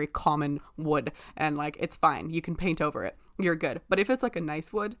like very common wood and like it's fine. You can paint over it. You're good. But if it's like a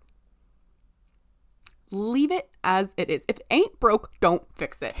nice wood, leave it as it is. If it ain't broke, don't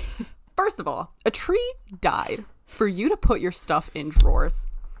fix it. First of all, a tree died for you to put your stuff in drawers.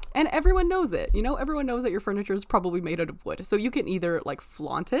 And everyone knows it. You know, everyone knows that your furniture is probably made out of wood. So you can either like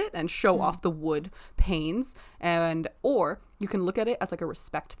flaunt it and show off the wood panes, or you can look at it as like a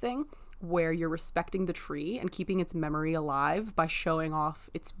respect thing where you're respecting the tree and keeping its memory alive by showing off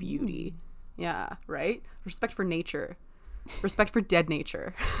its beauty. Yeah, right? Respect for nature. Respect for dead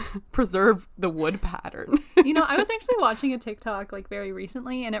nature. Preserve the wood pattern. You know, I was actually watching a TikTok like very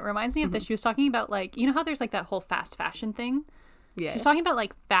recently, and it reminds me of this. She was talking about like, you know how there's like that whole fast fashion thing? Yeah. She was talking about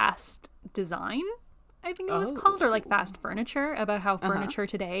like fast design, I think it was called, or like fast furniture, about how furniture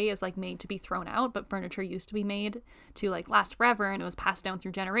today is like made to be thrown out, but furniture used to be made to like last forever, and it was passed down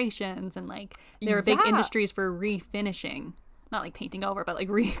through generations, and like there were big industries for refinishing, not like painting over, but like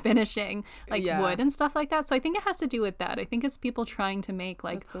refinishing like wood and stuff like that. So I think it has to do with that. I think it's people trying to make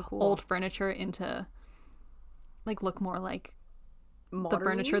like old furniture into like look more like modern-y? The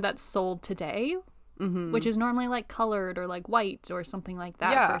furniture that's sold today. Which is normally like colored or like white or something like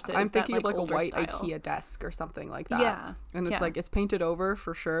that. Yeah, versus I'm thinking that, like, of like a white style. IKEA desk or something like that. Yeah. And it's like, it's painted over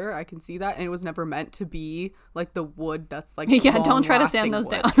for sure. I can see that. And it was never meant to be like the wood that's like don't try to sand those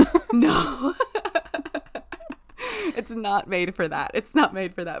wood. down. No. It's not made for that. It's not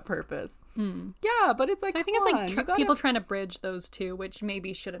made for that purpose. Yeah, but it's like, so I think it's like people trying to bridge those two, which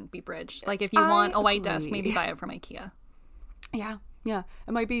maybe shouldn't be bridged. Like if you want a white desk, maybe buy it from IKEA. Yeah,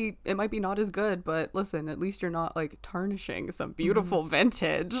 it might be not as good, but listen, at least you're not like tarnishing some beautiful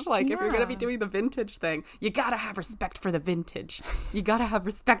vintage. Like if you're gonna be doing the vintage thing, you gotta have respect for the vintage. You gotta have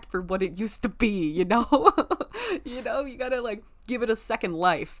respect for what it used to be, you know? You know, you gotta like give it a second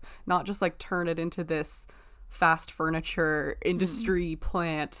life, not just like turn it into this fast furniture industry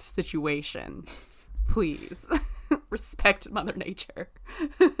plant situation. Please. Respect Mother Nature.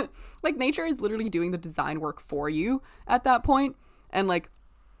 Like nature is literally doing the design work for you at that point. And like,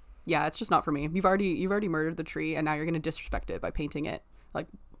 yeah, it's just not for me. You've already murdered the tree, and now you're gonna disrespect it by painting it like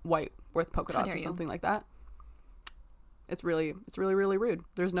white with polka dots or something like that. It's really really rude.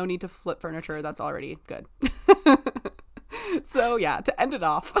 There's no need to flip furniture that's already good. So yeah, to end it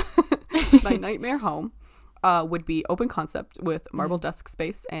off, my nightmare home would be open concept with marble desk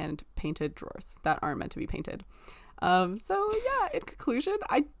space and painted drawers that aren't meant to be painted. So yeah, in conclusion,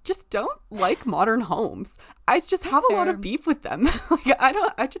 I just don't like modern homes. I just have a lot of beef with them. Like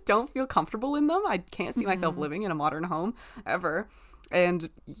I just don't feel comfortable in them. I can't see myself living in a modern home ever. And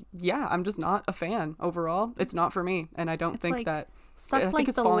yeah, I'm just not a fan overall. It's not for me. And I don't think like, that suck I think like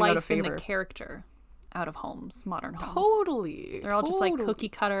it's the falling out of life and favor. the character out of homes, modern homes. Totally. They're all just like cookie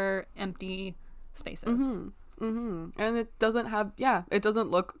cutter, empty spaces. And it doesn't have, it doesn't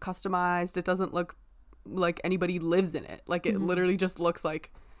look customized. It doesn't look like anybody lives in it. Like it literally just looks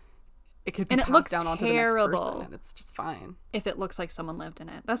like it could be passed down onto the next person, and it's just fine. If it looks like someone lived in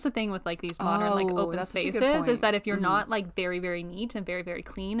it. That's the thing with like these modern like open that's such a good spaces, is point. that if you're not like very, very neat and very, very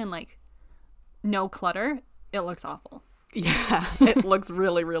clean and like no clutter, it looks awful. Yeah, it looks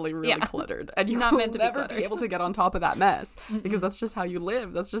really, really, really cluttered, and you Not will meant to be never be cluttered. able to get on top of that mess because that's just how you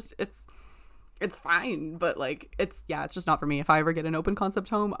live. That's just it's fine, but like it's just not for me. If I ever get an open concept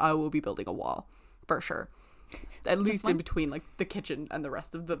home, I will be building a wall for sure. At least in between like the kitchen and the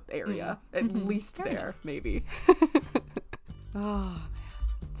rest of the area. At least Fair there, enough. maybe. Oh man,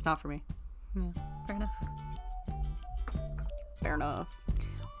 it's not for me. Yeah, fair enough. Fair enough.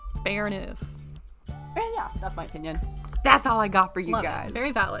 Fair enough. And yeah, that's my opinion. That's all I got for you Love guys. it.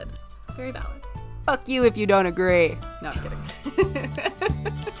 Very valid. Very valid. Fuck you if you don't agree. No, I'm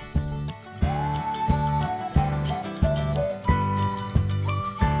kidding.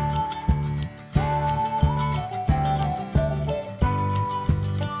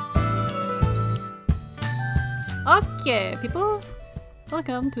 Okay, people.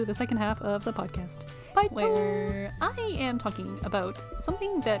 Welcome to the second half of the podcast, where I am talking about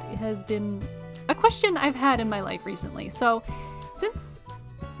something that has been a question I've had in my life recently. So, since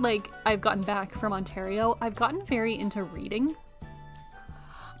like I've gotten back from Ontario, I've gotten very into reading.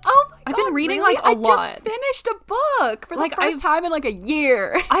 Oh my god, I've been reading, really? like, a I lot. just finished a book for Like, the first time in like a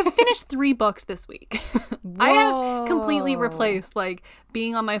year. I've finished 3 books this week. I have completely Whoa. replaced like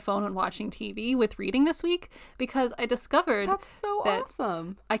being on my phone and watching TV with reading this week, because I discovered That's so that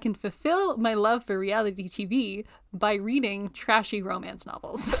awesome. I can fulfill my love for reality TV by reading trashy romance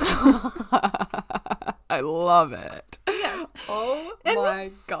novels. I love it. Yes. Oh And my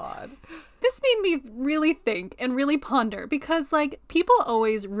this- god. This made me really think and really ponder, because like people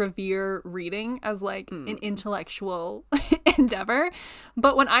always revere reading as like an intellectual endeavor,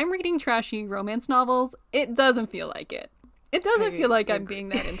 but when I'm reading trashy romance novels, it doesn't feel like it. It doesn't feel like I'm being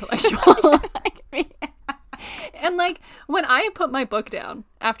that intellectual. And like when I put my book down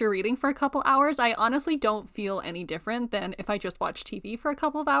after reading for a couple hours, I honestly don't feel any different than if I just watched TV for a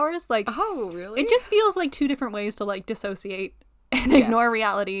couple of hours. Like Oh, really? it just feels like 2 different ways to like dissociate and ignore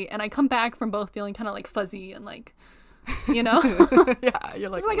reality, and I come back from both feeling kind of like fuzzy and like, you know, Yeah, you're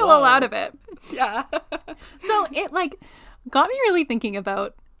like, just like a little whoa. out of it. Yeah. So it like got me really thinking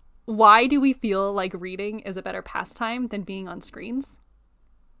about, why do we feel like reading is a better pastime than being on screens?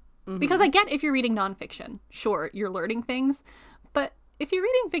 Because I get if you're reading nonfiction, sure, you're learning things, but if you're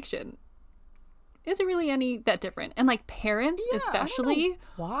reading fiction, is it really any that different? And like parents Yeah, I don't know especially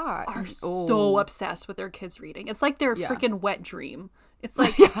why are so obsessed with their kids reading. It's like their Yeah. freaking wet dream. It's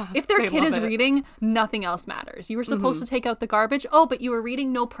like if their they kid love is it. reading, nothing else matters. You were supposed to take out the garbage. Oh, but you were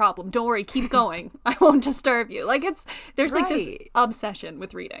reading, no problem. Don't worry, keep going. I won't disturb you. Like there's like this Right. obsession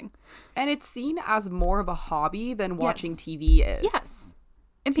with reading. And it's seen as more of a hobby than watching TV is. Yes.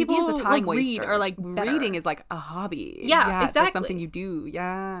 And TV people is a time like waster. read are like better. reading is like a hobby. Yeah, it's like exactly. something you do.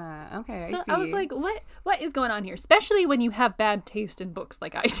 Yeah. Okay, So I see. I was like, what is going on here? Especially when you have bad taste in books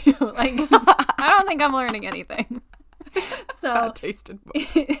like I do. Like I don't think I'm learning anything. So Bad taste in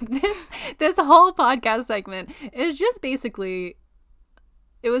books. this whole podcast segment is just basically,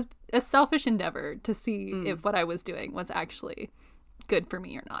 it was a selfish endeavor to see if what I was doing was actually good for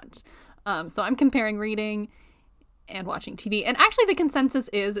me or not. So I'm comparing reading and watching TV, and actually the consensus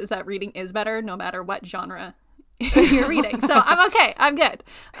is that reading is better no matter what genre you're reading. So I'm okay. I'm good.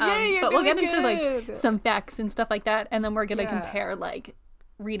 Yay, you're but we'll get doing into like good. some facts and stuff like that, and then we're gonna Yeah. compare like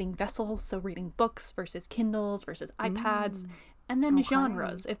reading vessels, so reading books versus Kindles versus iPads, and then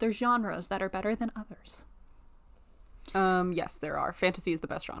genres, if there's genres that are better than others. Yes, there are. Fantasy is the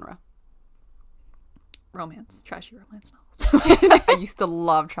best genre. Romance, trashy romance novels. I used to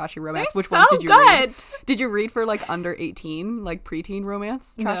love trashy romance. They're Which ones so did you read? good. Did you read for like under 18, like preteen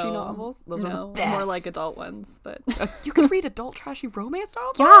romance trashy novels? Those are the best. more like adult ones, but You could read adult trashy romance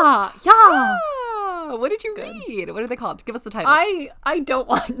novels? yeah. Oh, what did you read? What are they called? Give us the title. I don't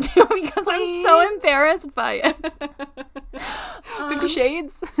want to because I'm so Please? embarrassed by it. 50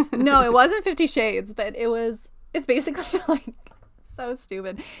 Shades? No, it wasn't 50 Shades, but it's basically like so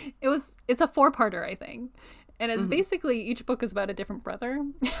stupid. It's a 4-parter, I think. And it's basically each book is about a different brother.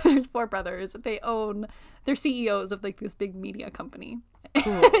 There's 4 brothers. They're CEOs of like this big media company.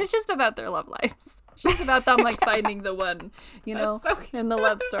 Cool. It's just about their love lives. It's just about them like finding the one, so in the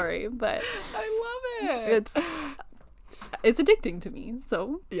love story. But I love it. it's addicting to me.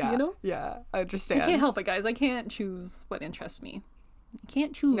 So, Yeah. Yeah, I understand. I can't help it, guys. I can't choose what interests me. I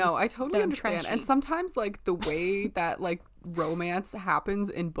can't choose. No, I totally that I'm understand. And trashy. sometimes like the way that like romance happens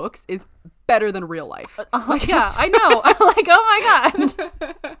in books is better than real life. Like, yeah, I know. I'm like, oh my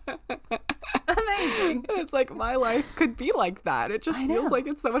god. Amazing. It's like my life could be like that. It just I feels know. like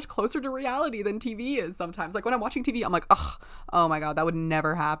it's so much closer to reality than TV is sometimes. Like when I'm watching TV, I'm like, oh my god, that would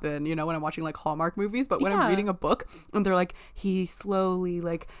never happen. You know, when I'm watching like Hallmark movies, but when I'm Yeah. reading a book and they're like, he slowly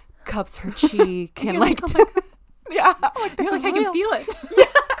like cups her cheek and like, like, oh my yeah, I'm like, this You're is like, I real. can feel it.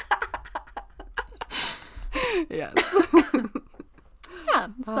 Yes. Yeah.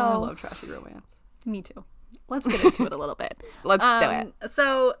 So I love trashy romance. me too. Let's get into it a little bit. Let's do it.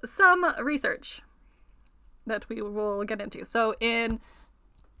 So some research that we will get into. So in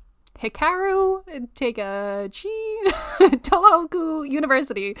Hikaru Takeuchi Tohoku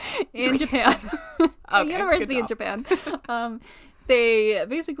University in Japan, a Okay, university good in Japan, they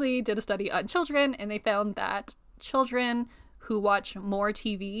basically did a study on children, and they found that children who watch more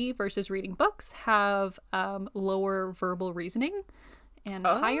TV versus reading books have lower verbal reasoning and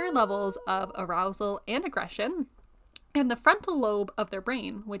higher levels of arousal and aggression. And the frontal lobe of their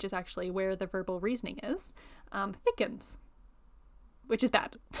brain, which is actually where the verbal reasoning is, thickens, which is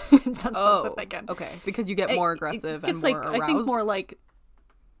bad. It's not supposed to thicken. Okay, because you get more aggressive and It's more like, aroused. I think more like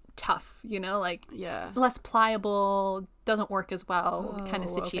tough, like Yeah. less pliable, doesn't work as well kind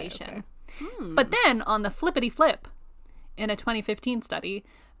of Oh, okay, situation. okay. But then on the flippity flip, in a 2015 study,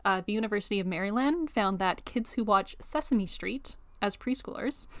 the University of Maryland found that kids who watch Sesame Street as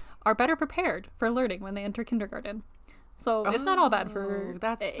preschoolers are better prepared for learning when they enter kindergarten. So it's not all bad for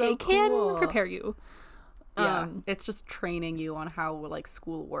that's so it can cool. prepare you. Yeah, it's just training you on how like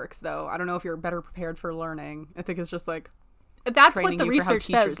school works, though. I don't know if you're better prepared for learning. I think it's just like That's what training the you for how research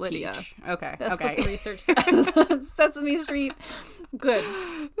says, teachers Lydia. teach. Okay, That's okay. what the research says. Sesame Street, good.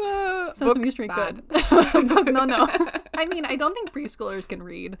 Sesame Book Street, bad. good. Book, no. I mean, I don't think preschoolers can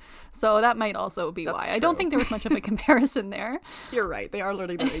read, so that might also be That's why. I don't true. think there was much of a comparison there. You're right. They are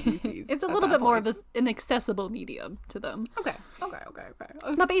learning their ABCs. It's a at little that bit more of point. an accessible medium to them. Okay.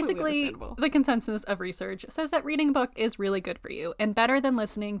 But basically, the consensus of research says that reading a book is really good for you and better than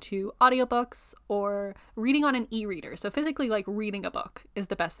listening to audiobooks or reading on an e-reader. So physically, like reading a book is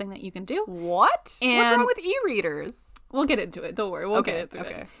the best thing that you can do. What? What's And- wrong with e-readers? We'll get into it. Don't worry. We'll get into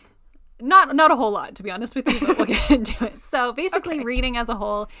okay. it. Not a whole lot, to be honest with you, but we'll get into it. So basically, Okay. reading as a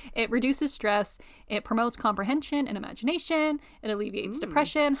whole, it reduces stress, it promotes comprehension and imagination, it alleviates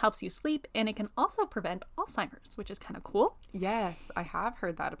depression, helps you sleep, and it can also prevent Alzheimer's, which is kind of cool. Yes, I have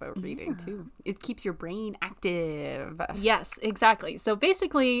heard that about reading too. It keeps your brain active. Yes, exactly. So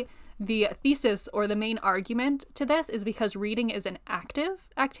basically, the thesis or the main argument to this is because reading is an active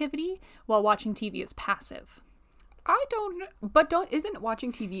activity while watching TV is passive. Isn't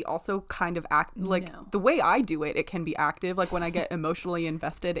watching TV also kind of like No. the way I do it, it can be active, like when I get emotionally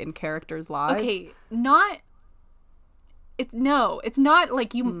invested in characters' lives. Okay, it's not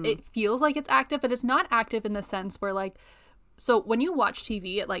like you it feels like it's active, but it's not active in the sense where like, so when you watch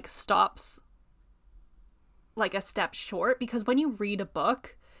TV, it like stops like a step short, because when you read a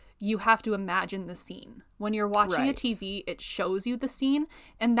book, you have to imagine the scene. When you're watching a Right. TV, it shows you the scene,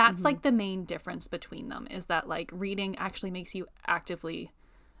 and that's like the main difference between them, is that like reading actually makes you actively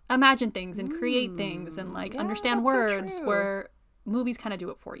imagine things and create things and like understand that's so words, true. where movies kind of do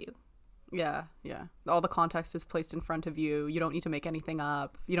it for you. Yeah. All the context is placed in front of you. You don't need to make anything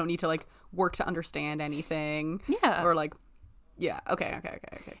up. You don't need to like work to understand anything. Yeah. Or like, yeah. Okay.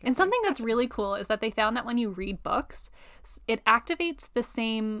 And something that's really cool is that they found that when you read books, it activates the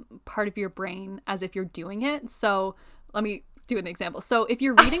same part of your brain as if you're doing it. So let me do an example. So if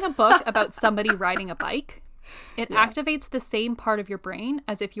you're reading a book about somebody riding a bike, it activates the same part of your brain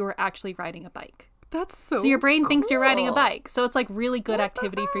as if you were actually riding a bike. That's so So your brain thinks you're riding a cool. bike. So it's like really good What the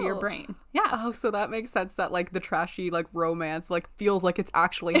activity for your hell? brain. Yeah. Oh, so that makes sense that like the trashy like romance like feels like it's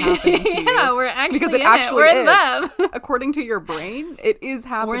actually happening to you. Yeah, we're actually because it in actually We're in is. them. According to your brain, it is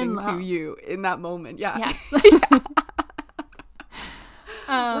happening to love. you in that moment. Yeah. Yes.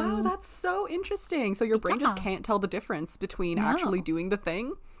 Wow, that's so interesting. So your brain just Yeah. can't tell the difference between actually doing the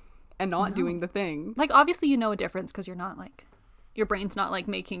thing and not doing the thing. Like obviously you know a difference because you're not like your brain's not like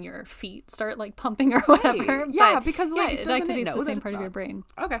making your feet start like pumping or whatever. Yeah, but, because like it doesn't it activates know the that same it's part of your not? brain.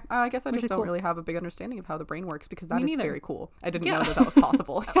 Okay, I guess I Which just is don't cool. really have a big understanding of how the brain works because Me that is neither. very cool. I didn't Yeah. know that was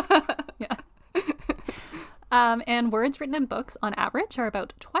possible. Yeah. And words written in books on average are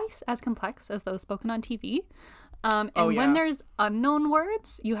about twice as complex as those spoken on TV. And Oh, yeah. when there's unknown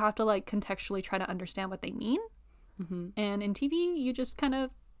words, you have to like contextually try to understand what they mean. Mm-hmm. And in TV, you just kind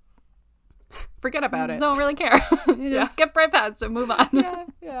of Forget about it. don't really care. You just skip right past it, move on.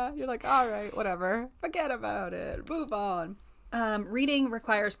 Yeah. You're like, all right, whatever. Forget about it. Move on. Reading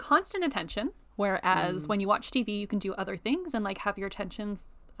requires constant attention, whereas when you watch TV, you can do other things and like have your attention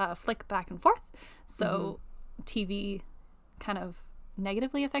flick back and forth. So TV kind of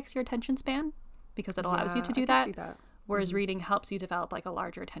negatively affects your attention span because it allows you to do I can that. see that. Whereas reading helps you develop like a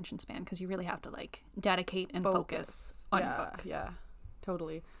larger attention span because you really have to like dedicate and focus on your book. Yeah,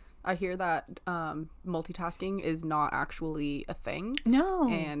 totally. I hear that multitasking is not actually a thing. No.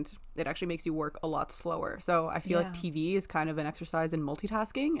 And it actually makes you work a lot slower. So I feel like TV is kind of an exercise in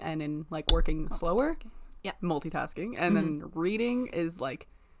multitasking and in like working slower. Yeah. Multitasking. And then reading is like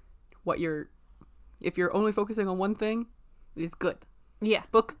what if you're only focusing on one thing, it's good. Yeah.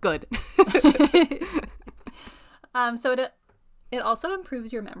 Book good. So it also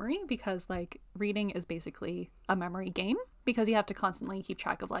improves your memory because like reading is basically a memory game because you have to constantly keep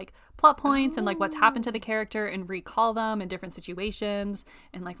track of like plot points and like what's happened to the character and recall them in different situations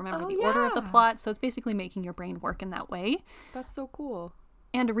and like remember the order of the plot. So it's basically making your brain work in that way. That's so cool.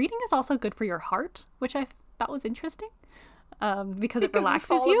 And reading is also good for your heart, which I thought was interesting. Because it you relaxes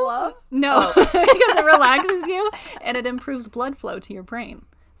fall in you. love? No, because it relaxes you and it improves blood flow to your brain.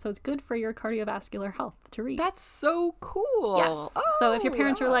 So it's good for your cardiovascular health to read. That's so cool. Yes. So if your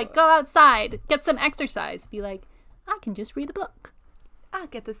parents were wow. like, go outside, get some exercise, be like, I can just read a book. I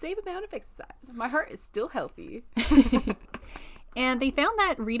get the same amount of exercise. My heart is still healthy. And they found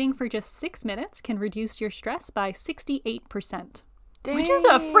that reading for just 6 minutes can reduce your stress by 68%. Which is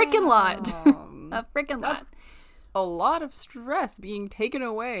a freaking lot. A freaking lot. A lot of stress being taken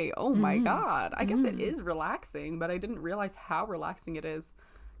away. Oh my God. I guess it is relaxing, but I didn't realize how relaxing it is.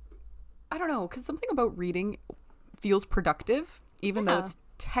 I don't know, because something about reading feels productive, even though it's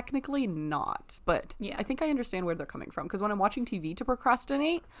technically not. But I think I understand where they're coming from. Because when I'm watching TV to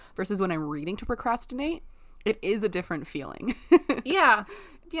procrastinate versus when I'm reading to procrastinate, it is a different feeling. Yeah.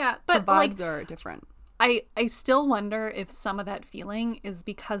 But The like, vibes are different. I still wonder if some of that feeling is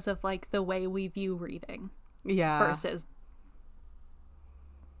because of like the way we view reading Yeah.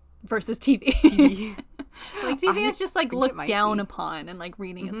 versus TV. Like TV is just like think it looked might down be. upon, and like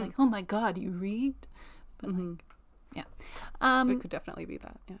reading is like, oh my God, you read? But like, yeah. It could definitely be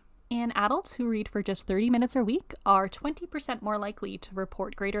that. Yeah. And adults who read for just 30 minutes a week are 20% more likely to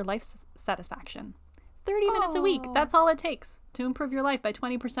report greater life satisfaction. 30 minutes a week. That's all it takes to improve your life by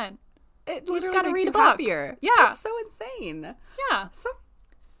 20%. It You just literally gotta makes read you a book. happier. Yeah. That's so insane. Yeah. So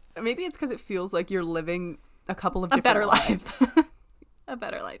maybe it's because it feels like you're living a couple of A different better lives. life. A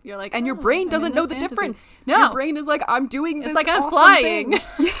better life. You're like, And your "Oh, brain I'm doesn't in know this the fantasy." difference. No. Your brain is like, I'm doing this It's like I'm awesome flying.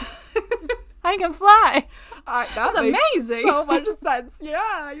 thing. I can fly. That That's makes amazing. so much sense.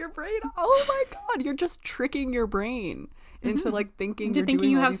 Yeah, your brain. Oh my God, you're just tricking your brain into like thinking Into you're thinking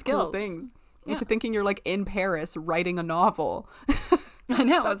doing you all have these skills. cool things. Yeah. Into thinking you're like in Paris writing a novel. I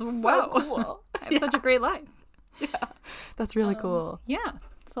know. It's So wow. cool. I have such a great life. That's really cool. Yeah.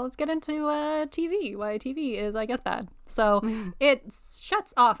 So let's get into TV. Why TV is, I guess, bad. So it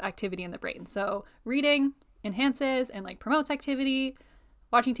shuts off activity in the brain. So reading enhances and like promotes activity.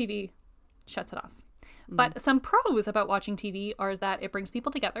 Watching TV shuts it off. But some pros about watching TV are that it brings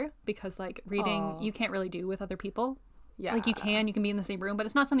people together because like reading you can't really do with other people. Yeah. Like you can be in the same room, but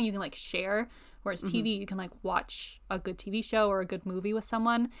it's not something you can like share. Whereas TV, you can like watch a good TV show or a good movie with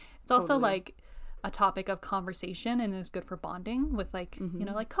someone. It's also Totally. like a topic of conversation and is good for bonding with like, you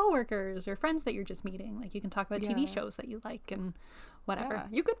know, like coworkers or friends that you're just meeting. Like you can talk about TV shows that you like and whatever. Yeah.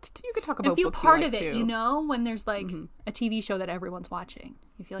 You could talk about You feel books part you of like it, too. you know, when there's like a TV show that everyone's watching.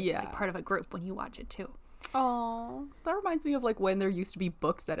 You feel like you're like Yeah. part of a group when you watch it too. Oh, that reminds me of like when there used to be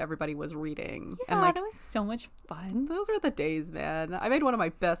books that everybody was reading. Yeah, And like that was so much fun. those were the days, man. I made one of my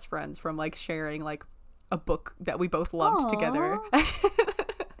best friends from like sharing like a book that we both loved together.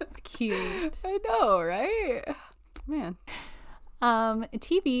 That's cute. I know, right? Man.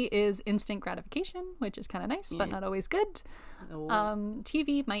 TV is instant gratification, which is kind of nice, but not always good. Oh.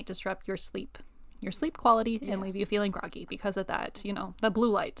 TV might disrupt your sleep quality, and leave you feeling groggy because of that, you know, the blue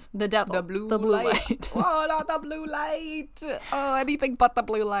light, the devil, The blue light. Oh, not the blue light. Oh, anything but the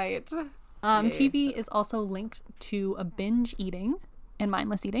blue light. TV is also linked to a binge eating and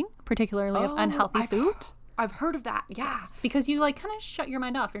mindless eating, particularly of unhealthy food. I've heard of that. Yeah. Yes, because you like kind of shut your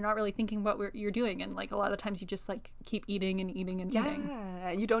mind off. You're not really thinking about what you're doing, and like a lot of the times you just like keep eating and eating and eating. Yeah,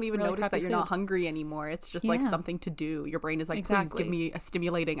 and you don't even Really notice that crappy you're not food. hungry anymore. It's just like Yeah. something to do. Your brain is like, please Exactly. give me a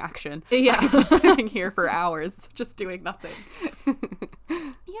stimulating action. Yeah. I've been sitting here for hours just doing nothing.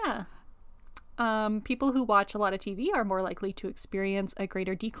 Yeah. People who watch a lot of TV are more likely to experience a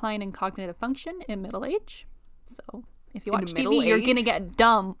greater decline in cognitive function in middle age. So if you In watch middle TV, you're age? gonna get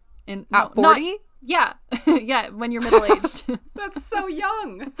dumb. In At no, not- 40? Yeah, yeah. When you're middle aged. That's so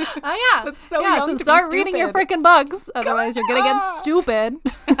young. Oh yeah, That's so yeah. young So to be start reading your stupid. freaking books, otherwise you're gonna get Ah. stupid.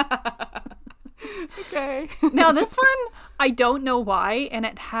 Okay. Now this one, I don't know why, and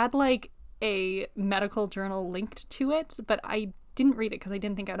it had like a medical journal linked to it, but I didn't read it because I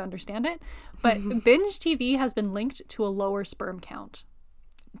didn't think I'd understand it. But binge TV has been linked to a lower sperm count.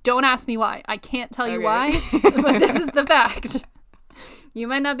 Don't ask me why. I can't tell you Okay. why, but this is the fact. You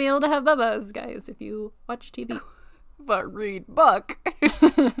might not be able to have bubbas, guys, if you watch TV. But read book.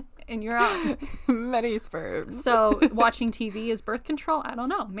 And you're on. Many sperms. So watching TV is birth control? I don't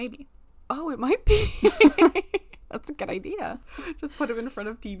know. Maybe. Oh, it might be. That's a good idea. Just put them in front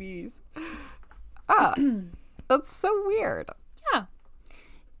of TVs. Ah, that's so weird. Yeah.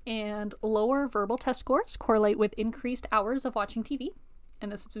 And lower verbal test scores correlate with increased hours of watching TV.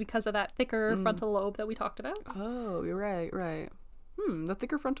 And this is because of that thicker frontal lobe that we talked about. Oh, you're right, right. The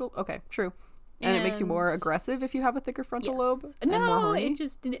thicker frontal. Okay, true. And it makes you more And- aggressive if you have a thicker frontal Yes. lobe. And more No, horny. it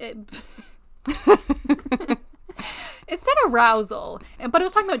just it said arousal, but it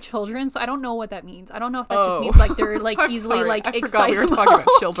was talking about children, so I don't know what that means. I don't know if that just Oh. means like they're like I'm easily sorry. like I forgot we were excitable, talking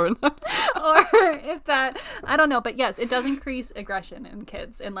about children. or if that I don't know. But yes, it does increase aggression in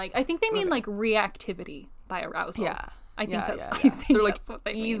kids, and like I think they mean like reactivity by arousal. Yeah. I think Yeah, that yeah, I yeah. think They're like that's what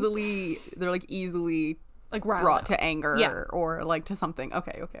they mean. easily Like riled brought up. to anger Yeah. or like to something.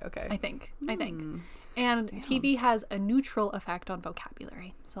 Okay. I think. And TV has a neutral effect on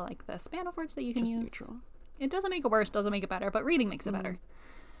vocabulary. So like the span of words that you can Just use. neutral. It doesn't make it worse, doesn't make it better, but reading makes it better.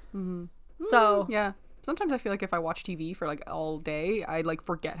 So Yeah. Sometimes I feel like if I watch TV for like all day, I like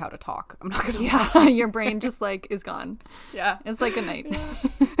forget how to talk. I'm not gonna yeah, your brain just like is gone. Yeah. It's like a night.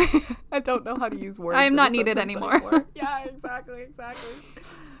 I don't know how to use words. I am in a not needed sentence anymore. Yeah, exactly.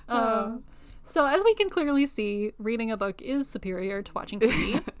 So as we can clearly see, reading a book is superior to watching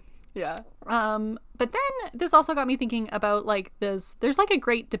TV. Yeah. But then this also got me thinking about like this. There's like a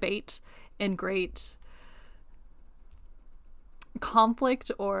great debate and great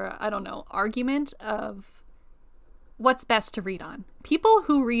conflict, or I don't know, argument of what's best to read on. People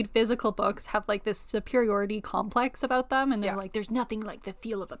who read physical books have like this superiority complex about them, and they're Yeah. like, there's nothing like the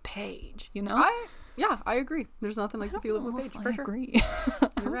feel of a page, you know? I agree. There's nothing like the feel of a page for I sure. agree.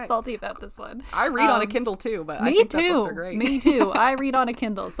 I'm right. salty about this one. I read on a Kindle too, but I Me think that books too. are great. Me too. I read on a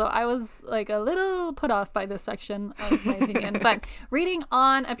Kindle, so I was like a little put off by this section of my opinion. But reading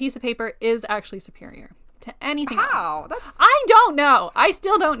on a piece of paper is actually superior to anything How? else. That's I don't know. I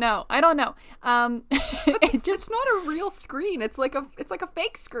still don't know. I don't know. It just it's not a real screen. It's like a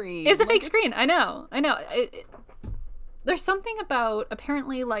fake screen. is a Like, fake screen. I know. There's something about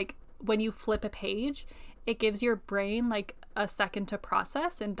apparently like when you flip a page, it gives your brain like a second to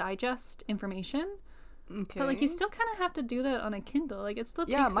process and digest information. Okay. But like you still kind of have to do that on a Kindle. Like it still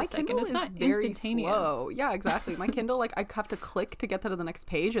takes yeah, a my second. Kindle It's is not very instantaneous. slow. Yeah, exactly. My Kindle, like I have to click to get to the next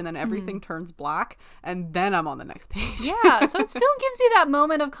page, and then everything turns black, and then I'm on the next page. Yeah, so it still gives you that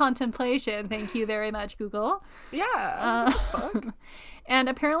moment of contemplation. Thank you very much, Google. Yeah. What the fuck? And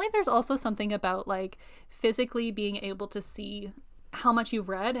apparently there's also something about like physically being able to see how much you've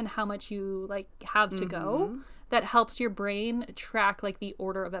read and how much you like have to go that helps your brain track like the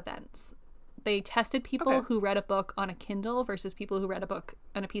order of events. They tested people Okay. who read a book on a Kindle versus people who read a book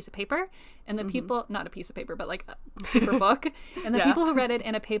on a piece of paper, and the people, not a piece of paper, but like a paper book, and the Yeah. people who read it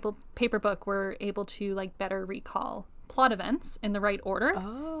in a paper book were able to like better recall plot events in the right order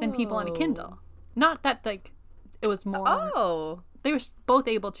than people on a Kindle. Not that like it was more Oh. they were both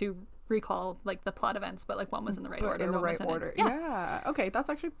able to recall like the plot events, but like one was in the right order, In the one right was in it. order. Yeah. Yeah. Okay,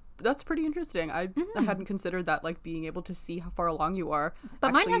 that's pretty interesting. I hadn't considered that, like being able to see how far along you are.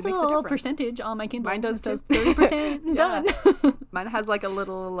 But mine actually has a makes little difference. percentage on my Kindle. Mine does It says too. 30% Yeah. done. Mine has like a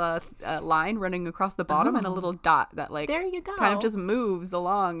little line running across the bottom and a little dot that like There you go. kind of just moves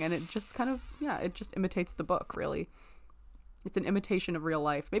along, and it just kind of it just imitates the book. Really, it's an imitation of real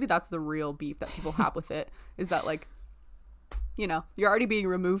life. Maybe that's the real beef that people have with it, is that like, you're already being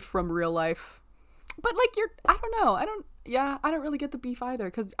removed from real life, but like I don't really get the beef either,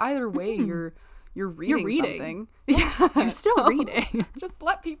 because either way you're reading reading. something. Yeah, You're still so reading. just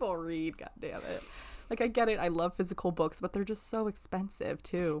let people read. God damn it. Like, I get it. I love physical books, but they're just so expensive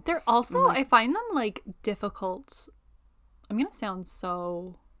too. They're also, I find them like difficult. I'm going to sound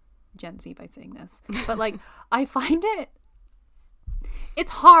so Gen Z by saying this, but like I find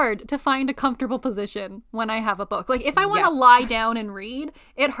it's hard to find a comfortable position when I have a book. Like if I want to lie down and read,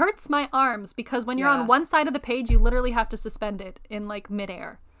 it hurts my arms because when you're on one side of the page, you literally have to suspend it in like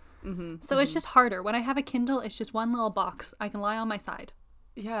midair. So it's just harder. When I have a Kindle, it's just one little box. I can lie on my side.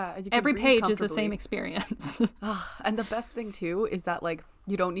 Yeah. You can Every read page is the comfortably. same experience. And the best thing too is that like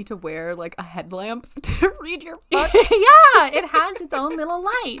you don't need to wear like a headlamp to read your book. Yeah, it has its own little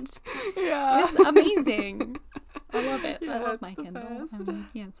light. Yeah. It's amazing. I love it. I love it's my the Kindle. best.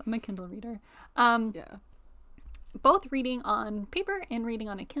 Yes, I'm a Kindle reader. Yeah. Both reading on paper and reading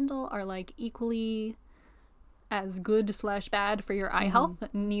on a Kindle are like equally as good / bad for your eye health.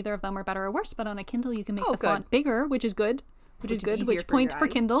 Neither of them are better or worse, but on a Kindle you can make the font bigger, which is good. Which is good. easier Which for point your for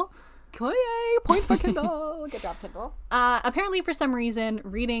eyes. Kindle. Yay, point for Kindle. Good job, Kindle. Apparently, for some reason,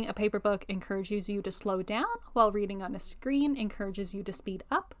 reading a paper book encourages you to slow down, while reading on a screen encourages you to speed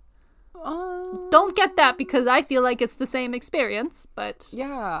up. Don't get that because I feel like it's the same experience, but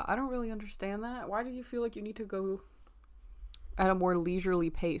Yeah, I don't really understand that. Why do you feel like you need to go at a more leisurely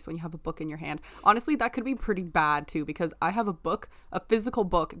pace when you have a book in your hand? Honestly, that could be pretty bad too, because I have a physical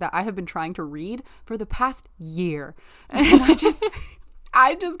book that I have been trying to read for the past year. And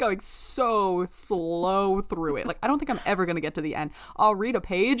I'm just going so slow through it. Like, I don't think I'm ever going to get to the end. I'll read a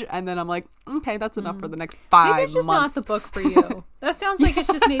page and then I'm like, okay, that's enough for the next 5 months. maybe it's just not the book for you. That sounds like it's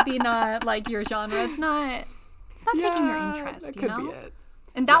just maybe not like your genre. It's not taking your interest, that you could know? be it.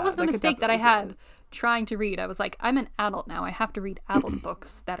 And that Yeah, was the that could mistake that I definitely be had trying to read. I was like, I'm an adult now. I have to read adult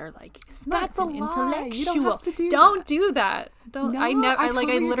books that are like smart That's a and lie. intellectual. You don't have to do Don't that. do that. Don't. No, I I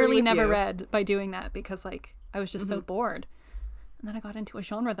totally agree literally with never you. read by doing that because like I was just so bored. And then I got into a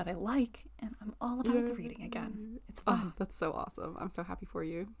genre that I like, and I'm all about the reading again. It's fun. Oh, that's so awesome. I'm so happy for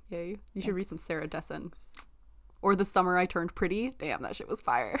you. Yay. You should read some Sarah Dessen. Or The Summer I Turned Pretty. Damn, that shit was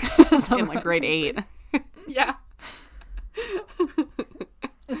fire. In like grade 8. Yeah.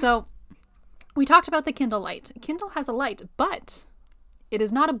 So we talked about the Kindle light. Kindle has a light, but it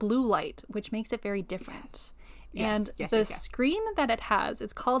is not a blue light, which makes it very different. And the screen that it has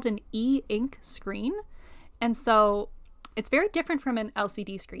is called an e-ink screen. And so it's very different from an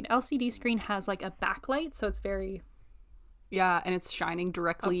LCD screen. LCD screen has like a backlight, so it's very Yeah, and it's shining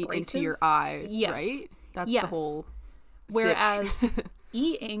directly abrasive? into your eyes, Yes. right? That's Yes. the whole Whereas sitch.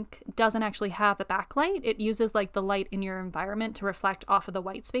 e-ink doesn't actually have a backlight. It uses like the light in your environment to reflect off of the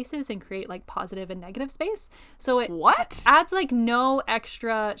white spaces and create like positive and negative space. So it What? adds like no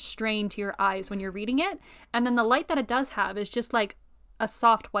extra strain to your eyes when you're reading it. And then the light that it does have is just like a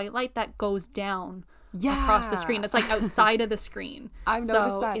soft white light that goes down across the screen. It's like outside of the screen. I've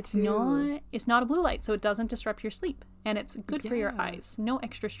noticed that it's too. it's not a blue light, so it doesn't disrupt your sleep. And it's good for your Yeah. eyes. No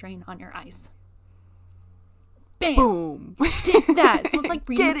extra strain on your eyes. Bam! Boom. Did that. So it's like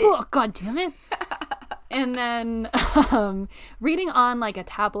reading Get a it. book. God damn it. And then reading on like a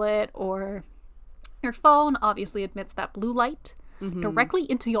tablet or your phone obviously emits that blue light directly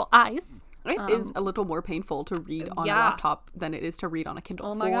into your eyes. It is a little more painful to read on a yeah. laptop than it is to read on a Kindle.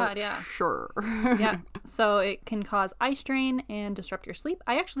 Oh my for God, yeah. Sure. Yeah. So it can cause eye strain and disrupt your sleep.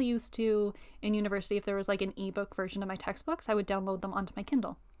 I actually used to, in university, if there was like an ebook version of my textbooks, I would download them onto my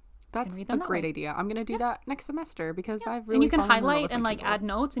Kindle. That's read a them that great way. idea. I'm going to do that next semester because I've really And you can fallen in love highlight with and my like Kindle. add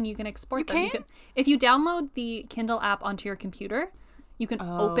notes and you can export them. can? If you download the Kindle app onto your computer, you can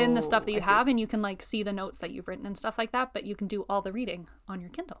open the stuff that you I see. have and you can like see the notes that you've written and stuff like that, but you can do all the reading on your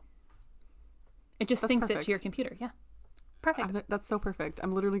Kindle. It just syncs it perfect. to your computer. Yeah. Perfect. That's so perfect.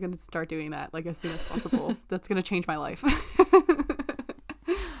 I'm literally going to start doing that like as soon as possible. That's going to change my life.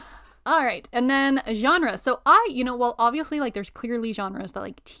 All right. And then genre. So well, obviously like there's clearly genres that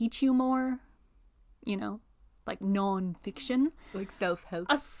like teach you more, like non-fiction. like self-help.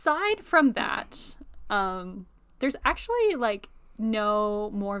 Aside from that, there's actually like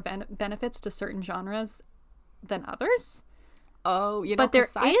no more benefits to certain genres than others. Oh, But there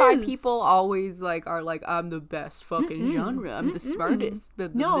sci-fi is- people always like are like, I'm the best fucking genre. I'm the smartest. Blah,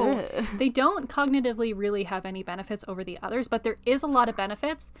 blah, No, blah." they don't cognitively really have any benefits over the others, but there is a lot of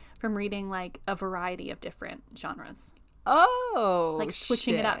benefits from reading like a variety of different genres. Oh, Like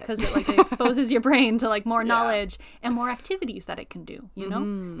switching it up shit. because it exposes your brain to like more knowledge and more activities that it can do, Instead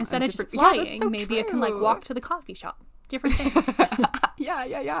and of just different- Yeah, that's flying, so maybe it can like true. walk to the coffee shop. Different things. Yeah.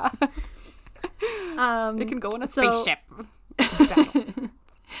 It can go on a so- spaceship.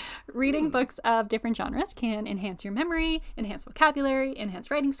 Reading books of different genres can enhance your memory, enhance vocabulary, enhance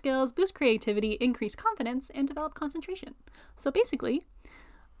writing skills, boost creativity, increase confidence, and develop concentration. So basically,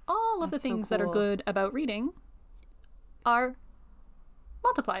 all of the That's so things that are cool. good about reading are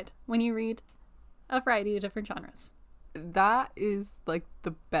multiplied when you read a variety of different genres. That is like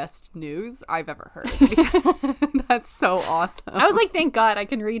the best news I've ever heard. That's so awesome. I was like, thank God I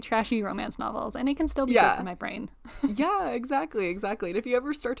can read trashy romance novels and it can still be good Yeah. for my brain. Yeah, exactly. And if you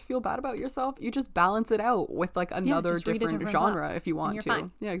ever start to feel bad about yourself, you just balance it out with like another just read a different different genre book if you want you're to.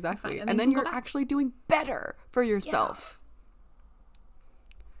 fine. Yeah, exactly. fine. And then you can you're go back. actually doing better for yourself.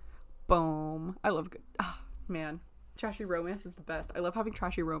 Boom. I love good. Ah, man. Trashy romance is the best. I love having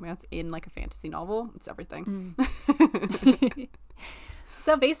trashy romance in like a fantasy novel. It's everything.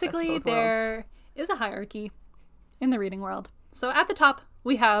 So basically, both there is a hierarchy in the reading world. So at the top,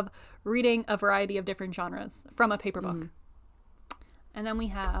 we have reading a variety of different genres from a paper book. And then we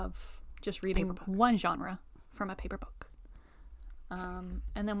have just reading one genre from a paper book. And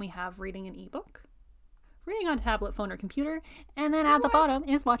then we have reading an ebook, reading on tablet, phone, or computer. And then at the bottom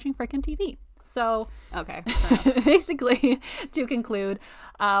is watching frickin' TV. So Okay. basically, to conclude,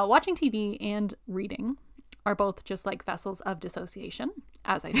 watching TV and reading are both just like vessels of dissociation,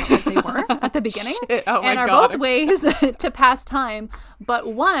 as I felt like they were at the beginning, Shit. Oh my and are God. both ways to pass time.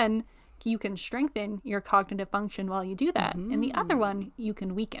 But one, you can strengthen your cognitive function while you do that, and the other one, you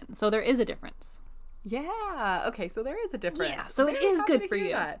can weaken. So there is a difference. Yeah. Okay. So there is a difference. Yeah, so it Very is happy good to for hear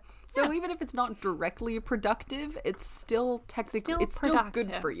you. that. So even if it's not directly productive, it's still technically it's still good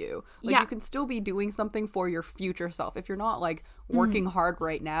productive. for you. Like Yeah. you can still be doing something for your future self. If you're not like working hard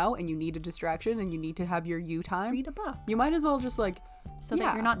right now and you need a distraction and you need to have your you time, Read a book you might as well just like so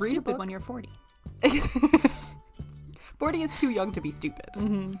that you're not read a stupid book. when you're 40. 40 is too young to be stupid.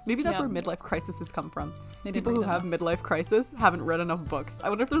 Maybe that's Yeah. where midlife crises come from. They didn't People who read have midlife crisis haven't read enough books. I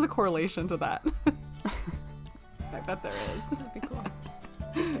wonder if there's a correlation to that. I bet there is. That'd be cool.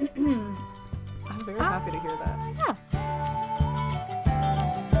 I'm very happy to hear that. Yeah.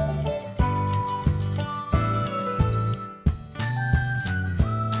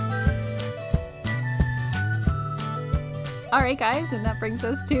 All right, guys, and that brings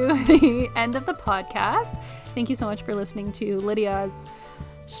us to the end of the podcast. Thank you so much for listening to Lydia's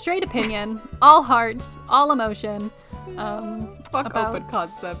straight opinion, all heart, all emotion. Fuck about- open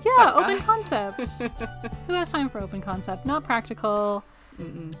concept. Yeah, Fuck open that. concept. Who has time for open concept? Not practical,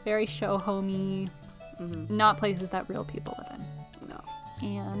 very show homey, not places that real people live in. No.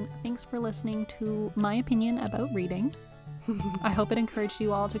 And thanks for listening to my opinion about reading. I hope it encouraged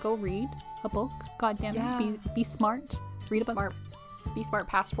you all to go read a book. God damn Yeah. it. Be smart. Read a book. Smart. Be smart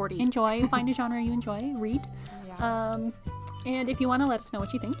past 40. Enjoy. Find a genre you enjoy. Read. Yeah. And if you want to let us know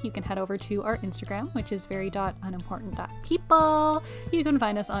what you think, you can head over to our Instagram, which is very.unimportant.people. You can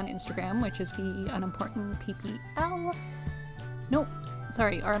find us on Instagram, which is unimportantppl. No,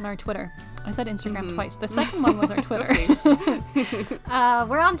 sorry, or on our Twitter. I said Instagram twice. The second one was our Twitter.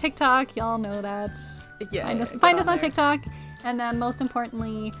 We're on TikTok. Y'all know that. Yeah. Find us on TikTok. And then most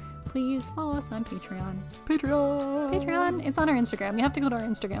importantly, please follow us on Patreon. Patreon. It's on our Instagram. You have to go to our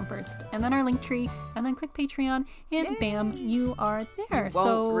Instagram first, and then our link tree, and then click Patreon, and bam, you are there.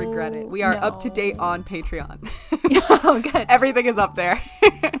 Won't regret it. We are up to date on Patreon. Oh, good. Everything is up there.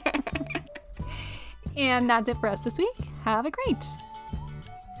 And that's it for us this week. Have a great